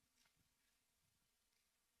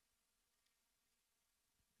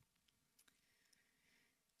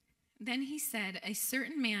 Then he said, a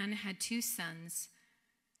certain man had 2 sons.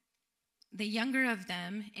 The younger of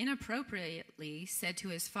them inappropriately said to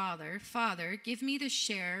his father, Father, give me the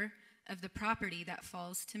share of the property that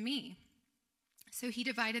falls to me. So he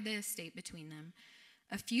divided the estate between them.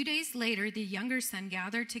 A few days later, the younger son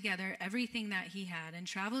gathered together everything that he had and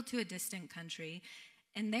traveled to a distant country,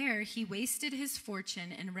 and there he wasted his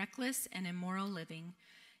fortune in reckless and immoral living.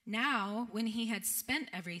 Now, when he had spent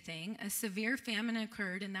everything, a severe famine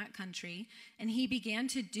occurred in that country, and he began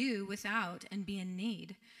to do without and be in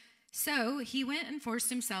need. So he went and forced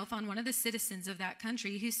himself on one of the citizens of that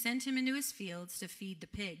country, who sent him into his fields to feed the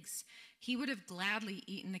pigs. He would have gladly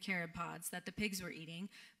eaten the carob pods that the pigs were eating,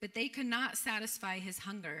 but they could not satisfy his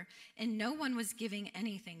hunger, and no one was giving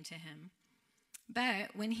anything to him.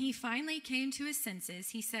 But when he finally came to his senses,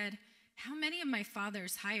 he said, how many of my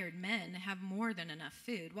father's hired men have more than enough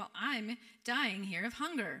food, while I'm dying here of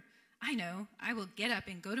hunger? I know, I will get up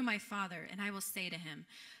and go to my father, and I will say to him,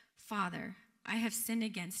 Father, I have sinned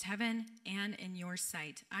against heaven and in your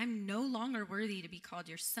sight. I'm no longer worthy to be called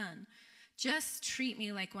your son. Just treat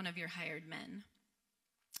me like one of your hired men.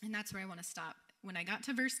 And that's where I want to stop. When I got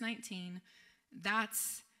to verse 19,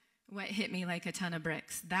 that's what hit me like a ton of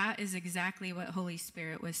bricks. That is exactly what Holy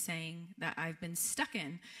Spirit was saying that I've been stuck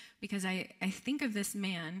in. Because I think of this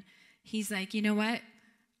man, he's like, you know what?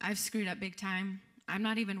 I've screwed up big time. I'm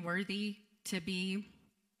not even worthy to be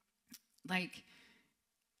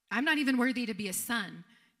I'm not even worthy to be a son,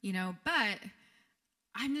 but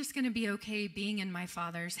I'm just going to be okay being in my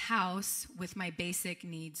father's house with my basic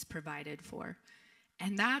needs provided for.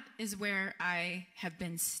 And that is where I have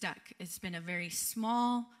been stuck. It's been a very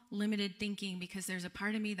small, limited thinking, because there's a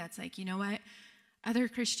part of me that's like, you know what? Other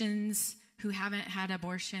Christians who haven't had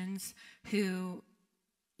abortions, who,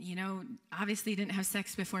 you know, obviously didn't have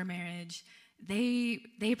sex before marriage, they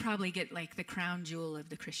probably get like the crown jewel of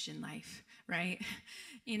the Christian life, right?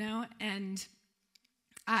 You know, and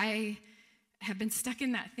I have been stuck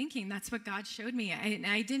in that thinking. That's what God showed me.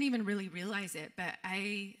 I didn't even really realize it, but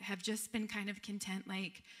I have just been kind of content,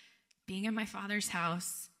 like being in my Father's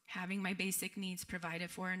house, having my basic needs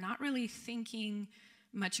provided for, and not really thinking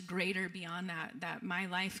much greater beyond that my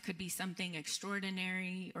life could be something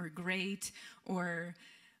extraordinary or great or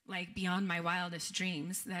like beyond my wildest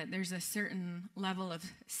dreams, that there's a certain level of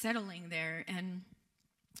settling there. And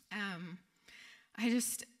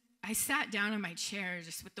I sat down in my chair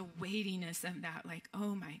just with the weightiness of that, like,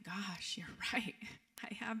 oh my gosh, you're right.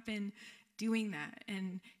 I have been doing that.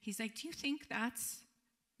 And he's like, do you think that's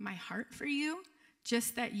my heart for you?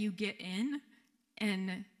 Just that you get in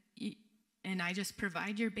and I just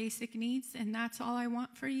provide your basic needs and that's all I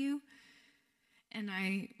want for you? And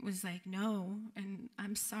I was like, no, and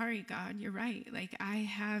I'm sorry, God, you're right. Like, I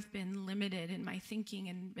have been limited in my thinking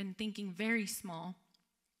and been thinking very small.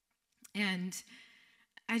 And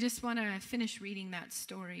I just want to finish reading that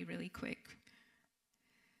story really quick.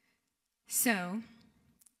 So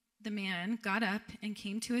the man got up and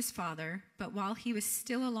came to his father, but while he was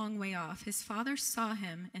still a long way off, his father saw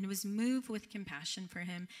him and was moved with compassion for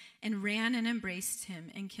him and ran and embraced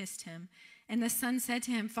him and kissed him. And the son said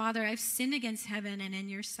to him, Father, I've sinned against heaven and in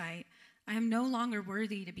your sight. I am no longer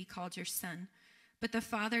worthy to be called your son. But the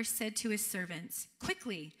father said to his servants,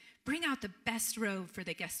 quickly, bring out the best robe for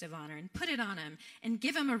the guest of honor and put it on him, and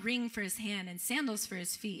give him a ring for his hand and sandals for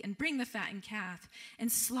his feet, and bring the fattened calf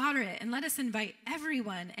and slaughter it, and let us invite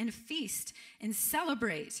everyone and feast and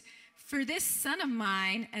celebrate. For this son of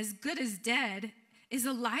mine, as good as dead, is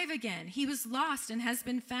alive again. He was lost and has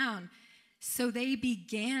been found. So they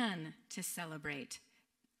began to celebrate.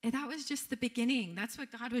 And that was just the beginning. That's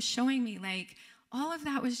what God was showing me. Like, all of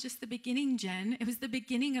that was just the beginning, Jen. It was the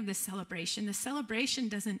beginning of the celebration. The celebration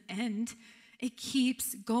doesn't end. It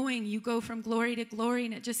keeps going. You go from glory to glory,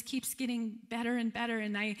 and it just keeps getting better and better.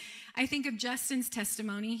 And I think of Justin's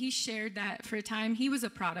testimony. He shared that for a time he was a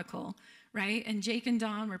prodigal, right? And Jake and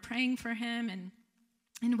Dawn were praying for him.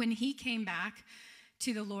 And when he came back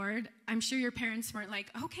to the Lord, I'm sure your parents weren't like,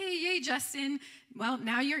 okay, yay, Justin. Well,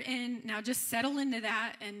 now you're in. Now just settle into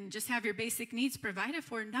that and just have your basic needs provided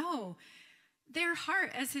for. No. Their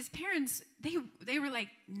heart as his parents, they were like,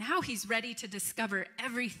 now he's ready to discover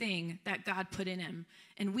everything that God put in him.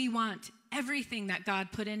 And we want everything that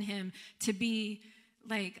God put in him to be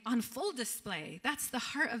like on full display. That's the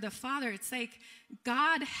heart of the Father. It's like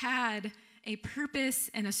God had a purpose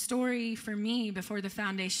and a story for me before the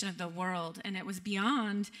foundation of the world. And it was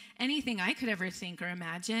beyond anything I could ever think or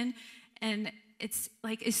imagine. And it's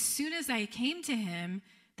like, as soon as I came to him,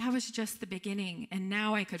 that was just the beginning. And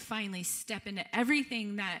now I could finally step into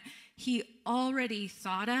everything that he already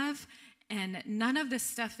thought of. And none of the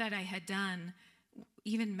stuff that I had done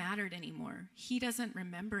even mattered anymore. He doesn't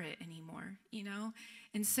remember it anymore, you know?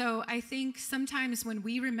 And so I think sometimes when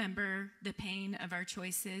we remember the pain of our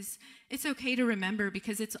choices, it's okay to remember,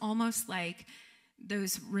 because it's almost like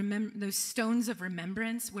those stones of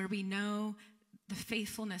remembrance where we know the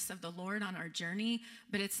faithfulness of the Lord on our journey,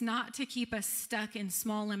 but it's not to keep us stuck in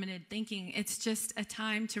small, limited thinking. It's just a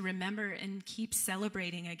time to remember and keep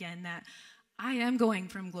celebrating again that I am going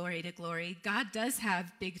from glory to glory. God does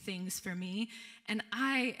have big things for me, and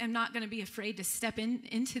I am not going to be afraid to step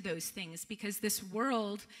into those things, because this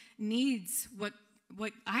world needs what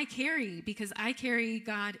I carry, because I carry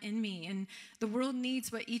God in me, and the world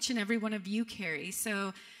needs what each and every one of you carry.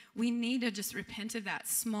 So we need to just repent of that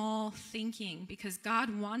small thinking, because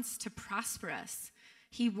God wants to prosper us.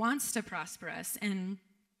 He wants to prosper us. And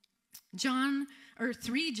 3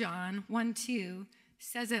 John 1:2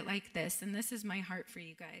 says it like this, and this is my heart for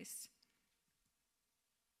you guys.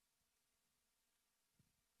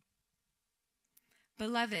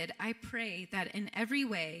 Beloved, I pray that in every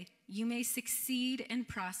way you may succeed and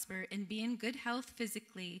prosper and be in good health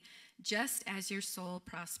physically, just as your soul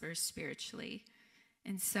prospers spiritually.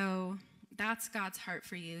 And so that's God's heart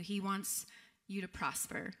for you. He wants you to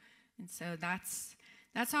prosper. And so that's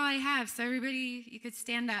all I have. So everybody, you could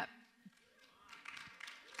stand up.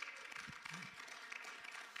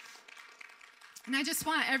 And I just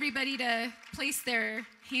want everybody to place their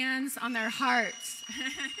hands on their hearts.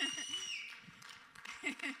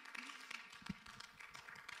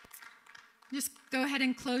 Just go ahead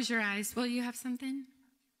and close your eyes. Will you have something?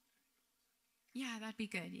 Yeah, that'd be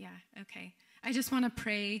good. Yeah, okay. I just want to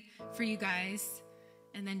pray for you guys,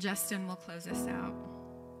 and then Justin will close us out.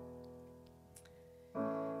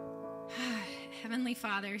 Heavenly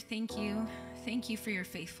Father, thank you. Thank you for your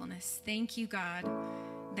faithfulness. Thank you, God,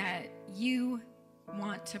 that you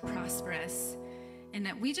want to prosper us, and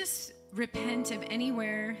that we just repent of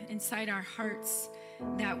anywhere inside our hearts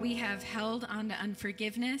that we have held onto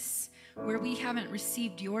unforgiveness, where we haven't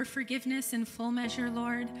received your forgiveness in full measure,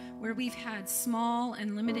 Lord, where we've had small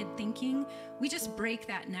and limited thinking. We just break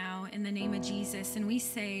that now in the name of Jesus, and we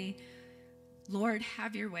say, Lord,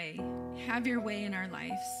 have your way. Have your way in our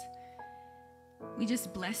lives. We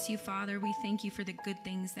just bless you, Father. We thank you for the good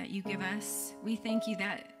things that you give us. We thank you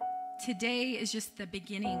that today is just the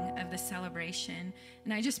beginning of the celebration.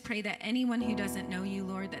 And I just pray that anyone who doesn't know you,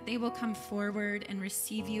 Lord, that they will come forward and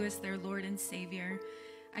receive you as their Lord and Savior.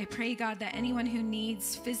 I pray, God, that anyone who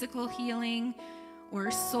needs physical healing or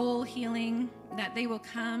soul healing, that they will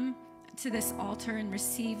come to this altar and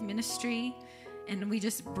receive ministry. And we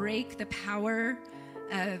just break the power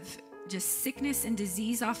of just sickness and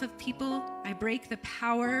disease off of people. I break the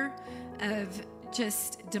power of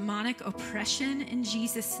just demonic oppression in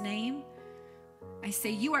Jesus' name. I say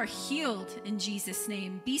you are healed in Jesus'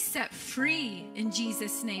 name. Be set free in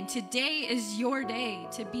Jesus' name. Today is your day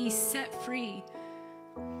to be set free.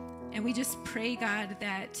 And we just pray, God,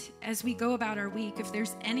 that as we go about our week, if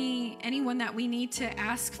there's anyone that we need to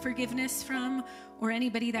ask forgiveness from, or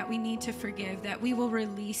anybody that we need to forgive, that we will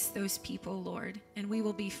release those people, Lord, and we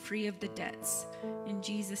will be free of the debts. In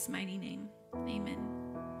Jesus' mighty name, amen.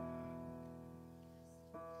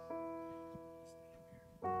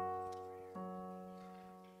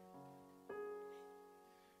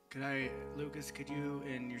 Lucas, could you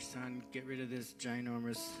and your son get rid of this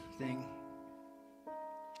ginormous thing?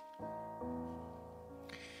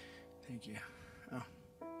 Thank you. Oh.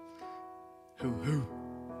 Who?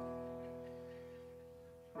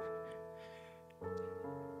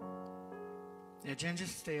 Yeah, Jen,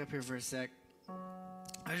 just stay up here for a sec.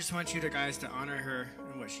 I just want you guys to honor her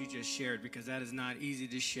and what she just shared, because that is not easy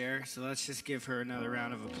to share. So let's just give her another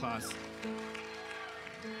round of applause.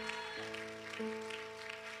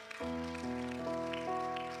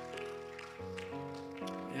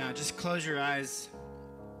 Yeah, just close your eyes.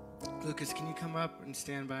 Lucas, can you come up and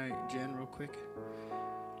stand by Jen real quick?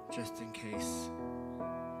 Just in case.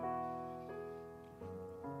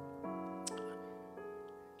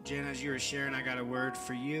 Jen, as you were sharing, I got a word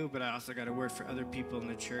for you, but I also got a word for other people in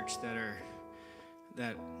the church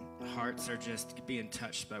that hearts are just being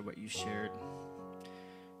touched by what you shared.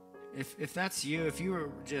 If that's you, if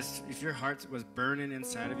your heart was burning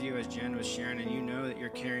inside of you as Jen was sharing, and you know that you're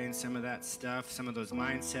carrying some of that stuff, some of those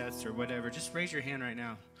mindsets or whatever, just raise your hand right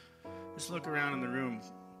now. Just look around in the room.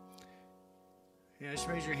 Yeah, just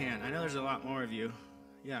raise your hand. I know there's a lot more of you.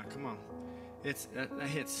 Yeah, come on. That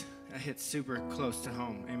hits super close to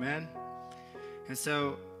home. Amen? And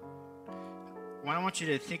so what I want you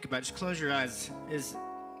to think about, just close your eyes, is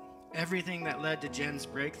everything that led to Jen's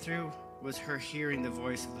breakthrough was her hearing the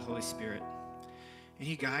voice of the Holy Spirit. And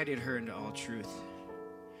he guided her into all truth.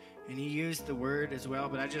 And he used the word as well,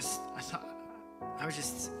 but I was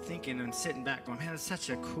just thinking and sitting back going, man, it's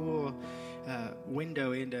such a cool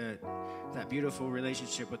window into that beautiful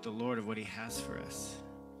relationship with the Lord of what he has for us.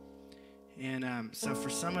 And so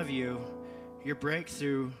for some of you, your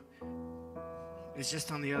breakthrough is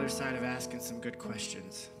just on the other side of asking some good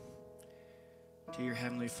questions to your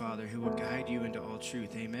Heavenly Father, who will guide you into all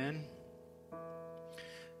truth. Amen?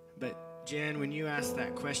 But Jen, when you ask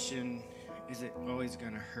that question, is it always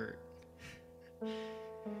going to hurt?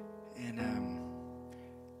 And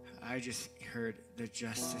I just heard the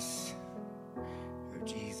justice of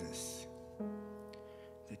Jesus.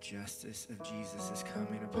 The justice of Jesus is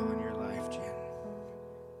coming upon your life, Jen.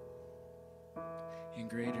 In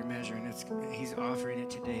greater measure, and he's offering it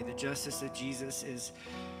today. The justice of Jesus is,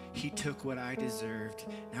 he took what I deserved.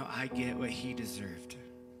 Now I get what he deserved.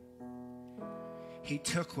 He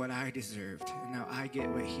took what I deserved, and now I get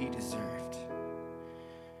what he deserved.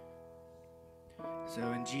 So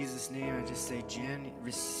in Jesus' name, I just say, Jen,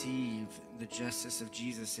 receive the justice of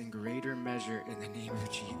Jesus in greater measure in the name of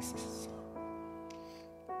Jesus.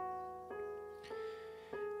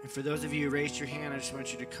 And for those of you who raised your hand, I just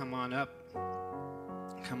want you to come on up.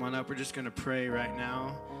 Come on up. We're just going to pray right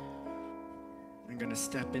now. I'm going to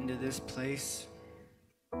step into this place.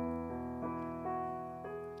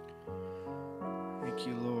 Thank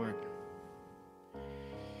you, Lord.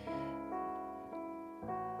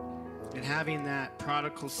 And having that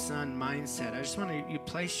prodigal son mindset, I just want you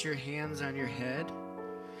place your hands on your head.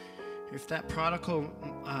 If that prodigal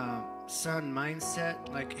son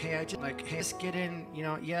mindset, like, hey, just get in,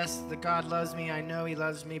 yes, the God loves me, I know he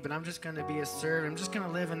loves me, but I'm just going to be a servant. I'm just going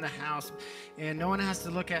to live in the house, and no one has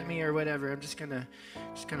to look at me or whatever. I'm just going to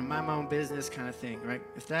mind my own business kind of thing, right?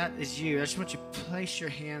 If that is you, I just want you to place your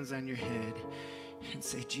hands on your head and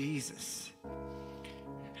say, Jesus,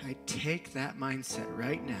 I take that mindset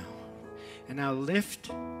right now, and now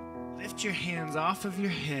lift your hands off of your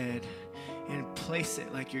head and place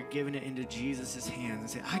it like you're giving it into Jesus' hands and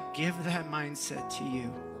say, I give that mindset to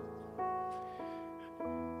you.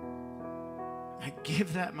 I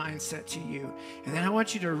give that mindset to you. And then I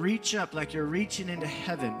want you to reach up like you're reaching into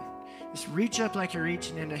heaven. Just reach up like you're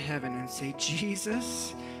reaching into heaven and say,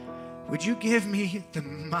 Jesus, would you give me the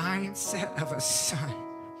mindset of a son?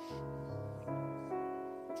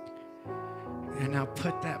 And now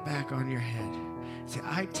put that back on your head. Say,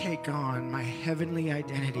 I take on my heavenly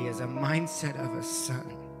identity as a mindset of a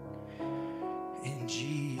son. In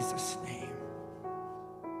Jesus' name.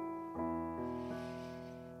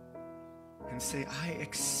 And say, I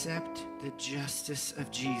accept the justice of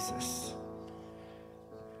Jesus.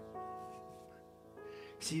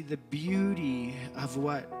 See, the beauty of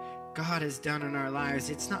what God has done in our lives,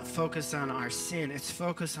 it's not focused on our sin. It's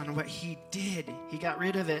focused on what he did. He got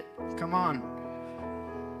rid of it. Come on.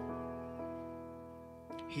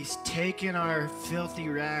 He's taken our filthy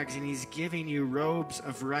rags and he's giving you robes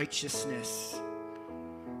of righteousness.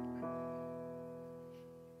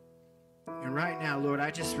 And right now, Lord, I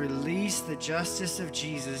just release the justice of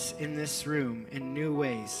Jesus in this room in new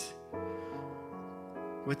ways.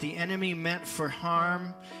 What the enemy meant for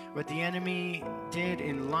harm, what the enemy did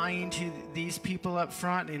in lying to these people up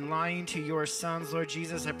front, in lying to your sons, Lord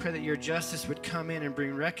Jesus, I pray that your justice would come in and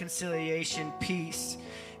bring reconciliation, peace,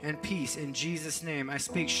 and peace in Jesus' name. I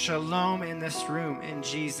speak shalom in this room in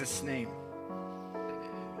Jesus' name.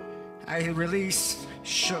 I release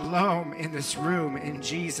shalom in this room in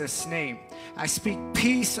Jesus' name. I speak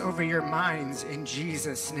peace over your minds in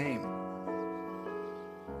Jesus' name.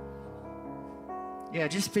 Yeah,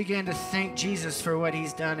 just begin to thank Jesus for what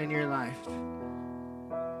he's done in your life.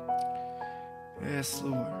 Yes,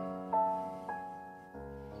 Lord.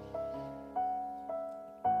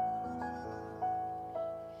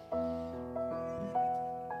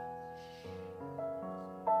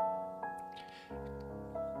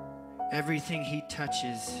 Everything he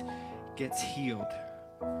touches gets healed.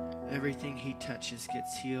 Everything he touches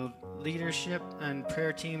gets healed. Leadership and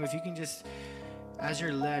prayer team, if you can just, as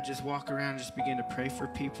you're led, just walk around and just begin to pray for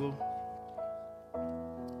people.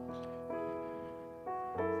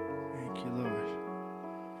 Thank you, Lord.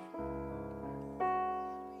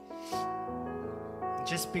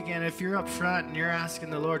 Just begin, if you're up front and you're asking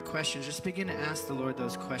the Lord questions, just begin to ask the Lord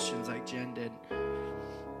those questions like Jen did.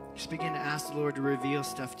 Just begin to ask the Lord to reveal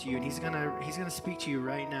stuff to you, and He's gonna speak to you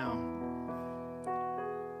right now.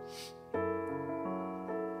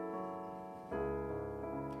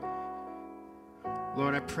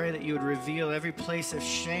 Lord, I pray that you would reveal every place of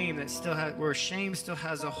shame that where shame still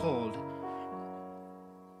has a hold,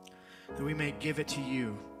 that we may give it to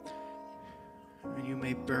you, and you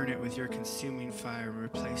may burn it with your consuming fire and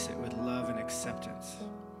replace it with love and acceptance.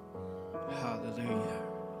 Hallelujah.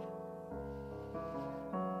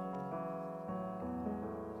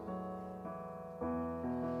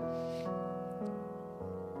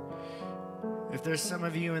 If there's some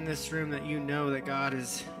of you in this room that you know that God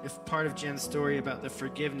is, if part of Jen's story about the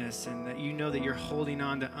forgiveness, and that you know that you're holding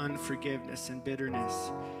on to unforgiveness and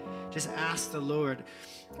bitterness, just ask the Lord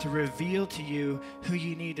to reveal to you who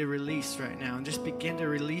you need to release right now, and just begin to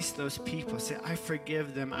release those people. Say, I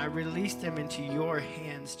forgive them. I release them into your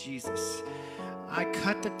hands, Jesus. I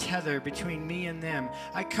cut the tether between me and them.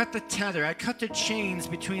 I cut the tether. I cut the chains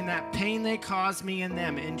between that pain they caused me and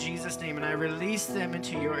them in Jesus' name, and I release them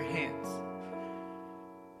into your hands.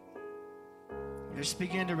 Just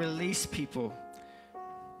begin to release people.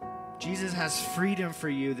 Jesus has freedom for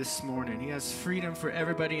you this morning. He has freedom for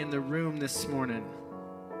everybody in the room this morning.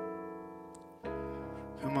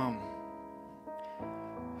 Come on.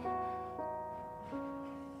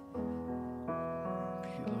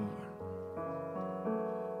 Thank you, Lord.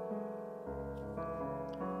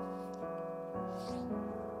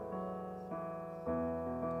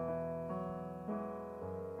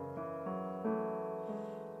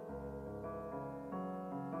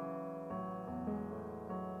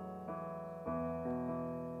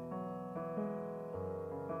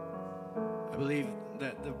 I believe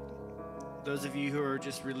that those of you who are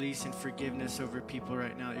just releasing forgiveness over people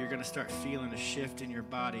right now, you're going to start feeling a shift in your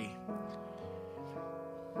body.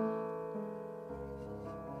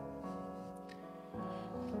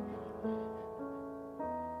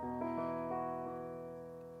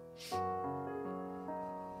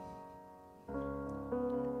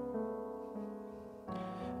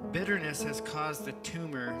 bitterness has caused a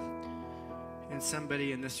tumor in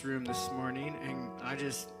somebody in this room this morning, and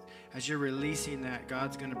as you're releasing that,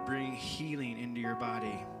 God's going to bring healing into your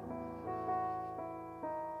body.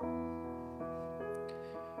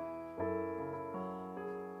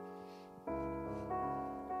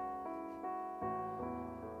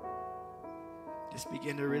 Just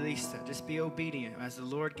begin to release that. Just be obedient. As the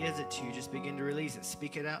Lord gives it to you, just begin to release it.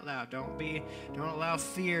 Speak it out loud. Don't allow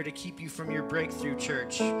fear to keep you from your breakthrough,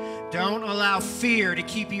 church. Don't allow fear to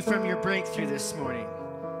keep you from your breakthrough this morning.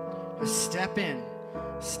 Just step in.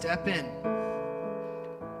 Step in.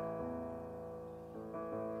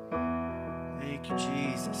 Thank you,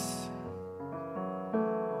 Jesus.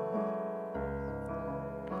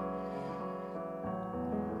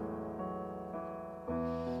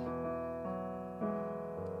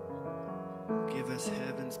 Give us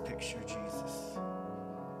heaven's picture, Jesus.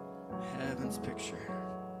 Heaven's picture.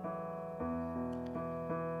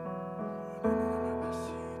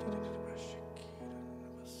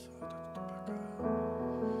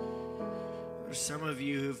 There's some of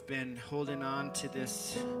you who've been holding on to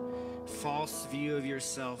this false view of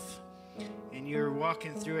yourself, and you're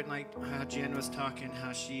walking through it like how Jen was talking,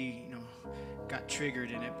 how she, got triggered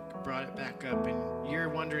and it brought it back up, and you're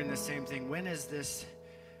wondering the same thing. When is this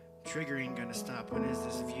triggering going to stop? When is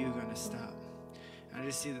this view going to stop? I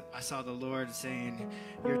saw the Lord saying,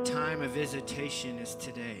 your time of visitation is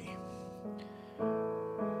today.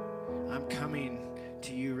 I'm coming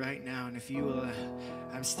to you right now, and if you will,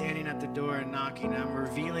 I'm standing at the door and knocking. I'm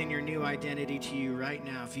revealing your new identity to you right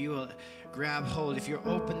now. If you will grab hold, if you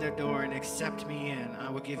open the door and accept me in, I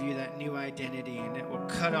will give you that new identity, and it will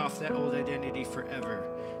cut off that old identity forever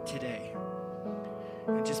today.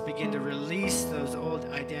 And just begin to release those old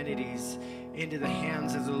identities into the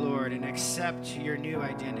hands of the Lord and accept your new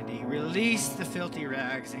identity. Release the filthy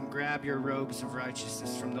rags and grab your robes of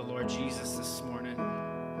righteousness from the Lord Jesus this morning.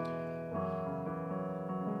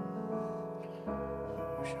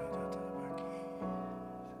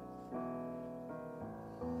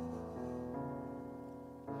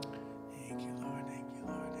 Thank you, Lord. Thank you,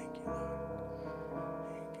 Lord. Thank you, Lord.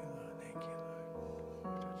 Thank you, Lord. Thank you, Lord.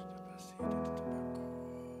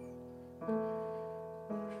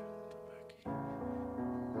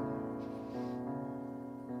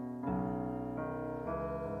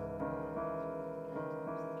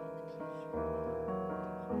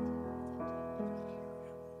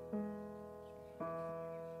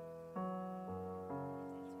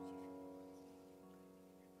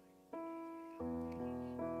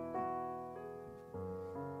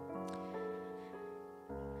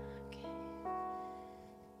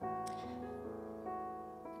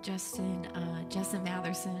 Justin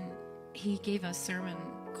Matherson, he gave a sermon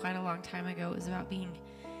quite a long time ago. It was about being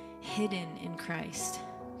hidden in Christ.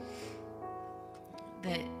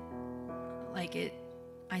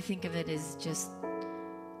 I think of it as just,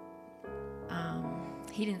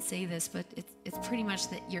 he didn't say this, but it's pretty much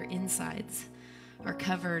that your insides are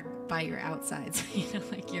covered by your outsides.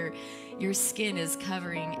 Your skin is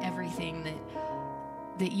covering everything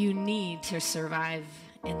that you need to survive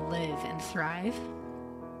and live and thrive.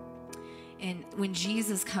 And when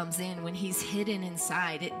Jesus comes in, when he's hidden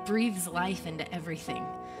inside, it breathes life into everything.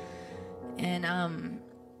 And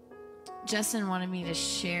Justin wanted me to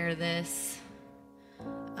share this.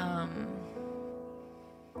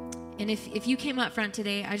 And if you came up front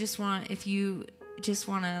today, if you just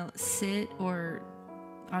want to sit or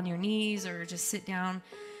on your knees or just sit down,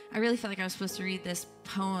 I really felt like I was supposed to read this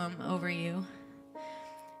poem over you.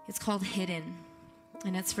 It's called Hidden,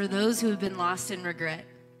 and it's for those who have been lost in regret.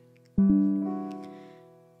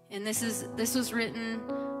 And this was written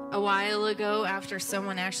a while ago after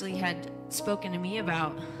someone actually had spoken to me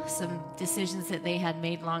about some decisions that they had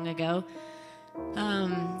made long ago.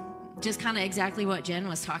 Just kind of exactly what Jen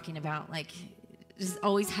was talking about, like just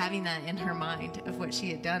always having that in her mind of what she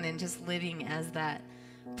had done and just living as that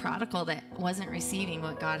prodigal that wasn't receiving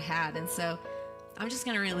what God had. And so I'm just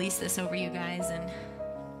going to release this over you guys. And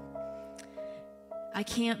I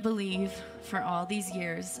can't believe for all these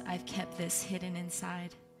years I've kept this hidden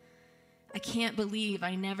inside. I can't believe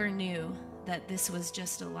I never knew that this was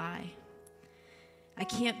just a lie. I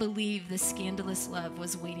can't believe the scandalous love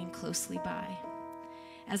was waiting closely by,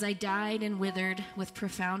 as I died and withered with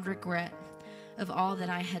profound regret of all that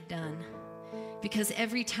I had done, because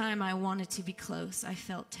every time I wanted to be close, I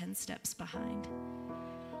felt 10 steps behind.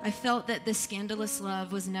 I felt that this scandalous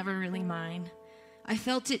love was never really mine. I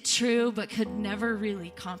felt it true, but could never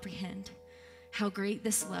really comprehend how great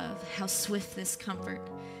this love, how swift this comfort,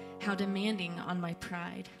 how demanding on my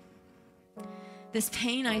pride. This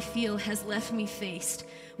pain I feel has left me faced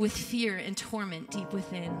with fear and torment deep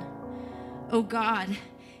within. Oh God,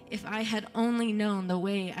 if I had only known the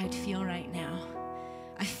way I'd feel right now.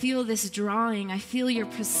 I feel this drawing, I feel your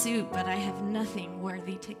pursuit, but I have nothing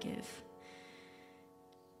worthy to give.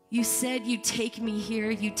 You said you'd take me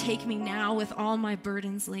here, you'd take me now with all my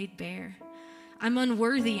burdens laid bare. I'm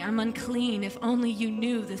unworthy, I'm unclean, if only you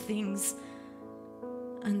knew the things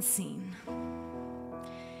unseen.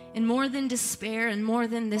 And more than despair and more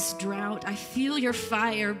than this drought, I feel your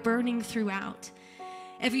fire burning throughout.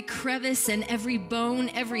 Every crevice and every bone,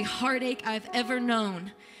 every heartache I've ever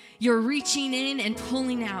known, you're reaching in and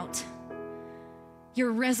pulling out.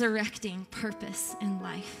 You're resurrecting purpose and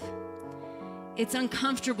life. It's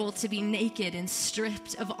uncomfortable to be naked and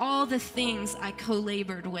stripped of all the things I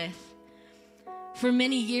co-labored with. For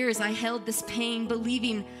many years I held this pain,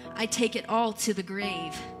 believing I'd take it all to the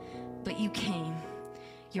grave. But you came.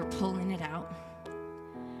 You're pulling it out.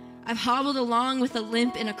 I've hobbled along with a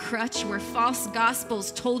limp and a crutch where false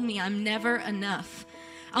gospels told me I'm never enough.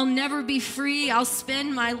 I'll never be free. I'll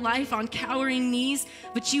spend my life on cowering knees,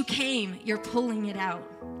 but you came. You're pulling it out.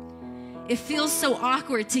 It feels so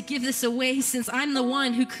awkward to give this away since I'm the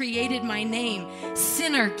one who created my name.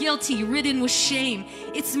 Sinner, guilty, ridden with shame.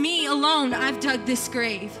 It's me alone. I've dug this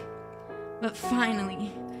grave. But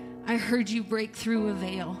finally, I heard you break through a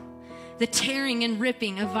veil. The tearing and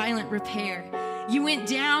ripping of violent repair. You went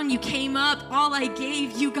down, you came up, all I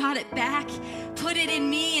gave, you got it back, put it in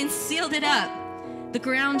me and sealed it up. The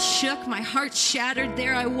ground shook, my heart shattered,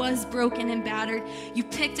 there I was, broken and battered. You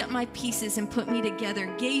picked up my pieces and put me together,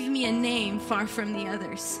 gave me a name far from the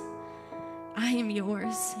others. I am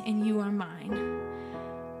yours and you are mine.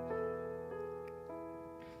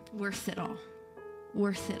 Worth it all,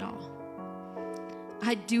 worth it all.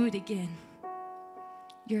 I'd do it again.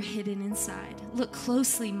 You're hidden inside. Look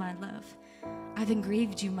closely, my love. I've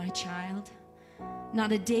engraved you, my child.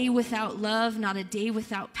 Not a day without love, not a day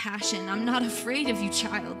without passion. I'm not afraid of you,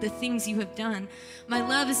 child, the things you have done. My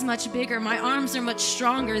love is much bigger. My arms are much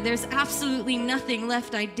stronger. There's absolutely nothing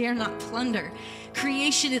left I dare not plunder.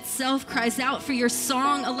 Creation itself cries out for your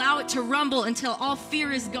song. Allow it to rumble until all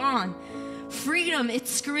fear is gone. Freedom, it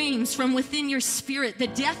screams from within your spirit. The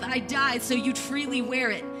death I died so you'd freely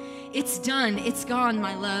wear it. It's done. It's gone,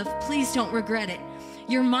 my love. Please don't regret it.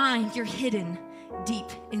 You're mine. You're hidden deep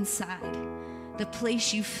inside. The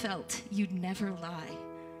place you felt you'd never lie.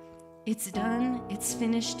 It's done. It's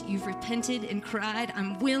finished. You've repented and cried.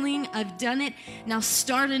 I'm willing. I've done it. Now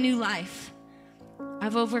start a new life.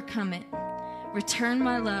 I've overcome it. Return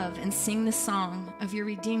my love and sing the song of your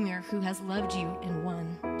Redeemer who has loved you and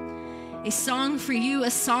won. A song for you,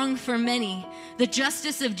 a song for many. The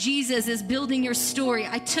justice of Jesus is building your story.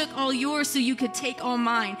 I took all yours so you could take all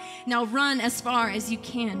mine. Now run as far as you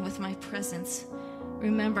can with my presence.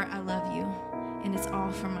 Remember, I love you, and it's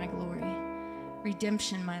all for my glory.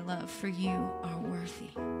 Redemption, my love, for you are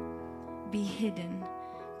worthy. Be hidden,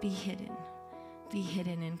 be hidden, be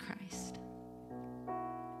hidden in Christ.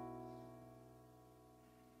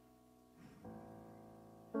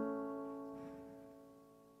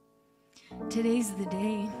 Today's the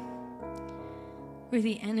day where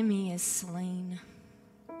the enemy is slain.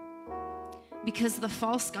 Because the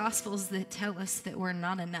false gospels that tell us that we're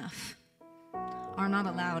not enough are not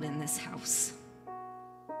allowed in this house.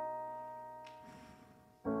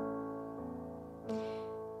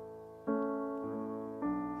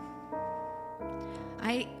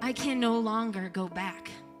 I can no longer go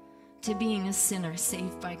back to being a sinner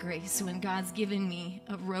saved by grace when God's given me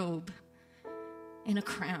a robe and a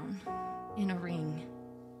crown and a ring.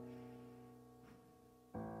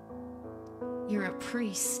 You're a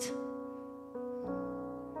priest.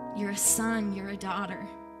 You're a son. You're a daughter.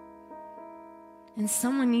 And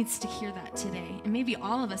someone needs to hear that today. And maybe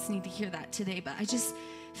all of us need to hear that today, but I just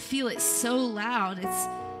feel it so loud.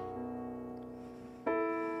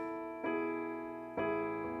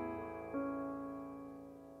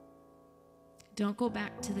 Don't go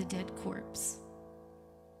back to the dead corpse.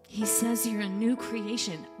 He says you're a new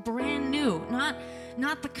creation, brand new, not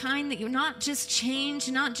the kind that you're not just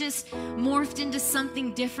changed, not just morphed into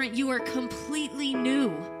something different. You are completely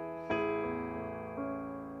new.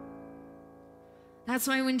 That's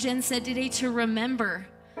why when Jen said today to remember,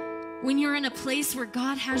 when you're in a place where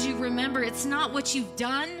God has you remember, it's not what you've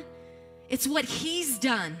done, it's what He's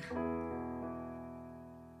done.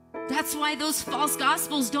 That's why those false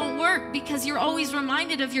gospels don't work, because you're always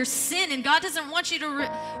reminded of your sin, and God doesn't want you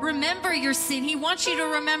to remember your sin. He wants you to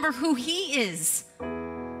remember who He is.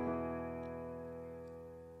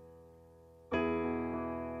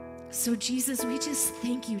 So Jesus, we just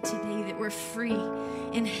thank you today that we're free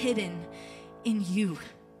and hidden in you.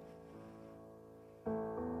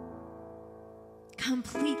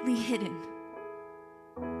 Completely hidden.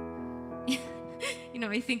 You know,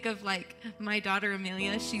 I think of like my daughter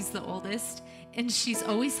Amelia, she's the oldest, and she's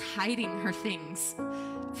always hiding her things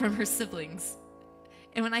from her siblings.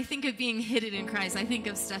 And when I think of being hidden in Christ, I think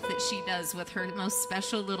of stuff that she does with her most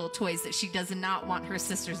special little toys that she does not want her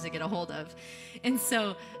sisters to get a hold of. And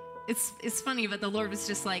so it's funny, but the Lord was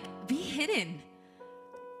just like, be hidden.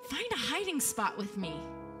 Find a hiding spot with me.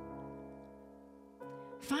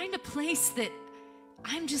 Find a place that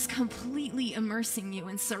I'm just completely immersing you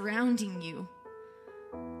and surrounding you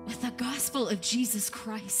with the gospel of Jesus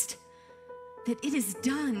Christ. That it is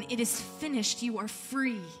done, it is finished, you are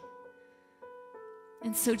free.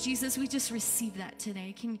 And so, Jesus, we just receive that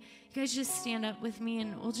today. Can you guys just stand up with me,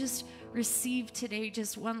 and we'll just receive today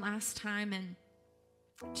just one last time and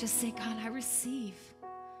just say, God, I receive.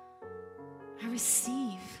 I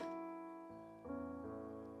receive.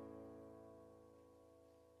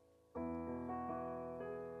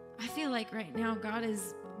 I feel like right now God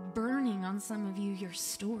is burning on some of you your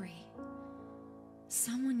story.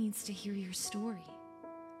 Someone needs to hear your story,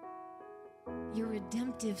 your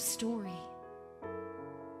redemptive story.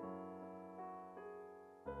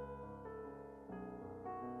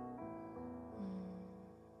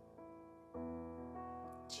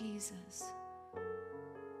 Jesus,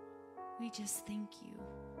 we just thank you.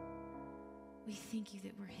 We thank you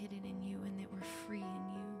that we're hidden in you and that we're free in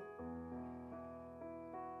you.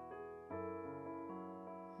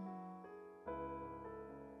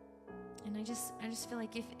 And I just feel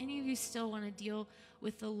like if any of you still want to deal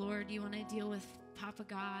with the Lord, you want to deal with Papa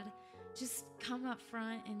God, just come up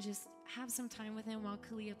front and just have some time with him while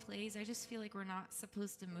Kalia plays. I just feel like we're not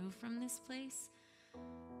supposed to move from this place.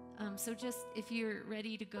 So just if you're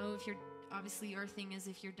ready to go, if you're obviously our thing is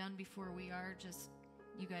if you're done before we are, just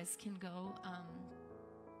you guys can go.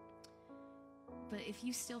 But if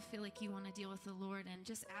you still feel like you want to deal with the Lord and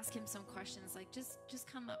just ask him some questions, like just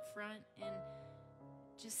come up front and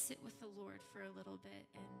just sit with the Lord for a little bit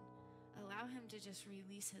and allow him to just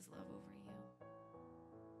release his love over you.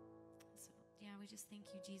 So, yeah, we just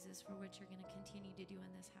thank you, Jesus, for what you're going to continue to do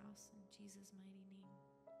in this house. In Jesus' mighty name.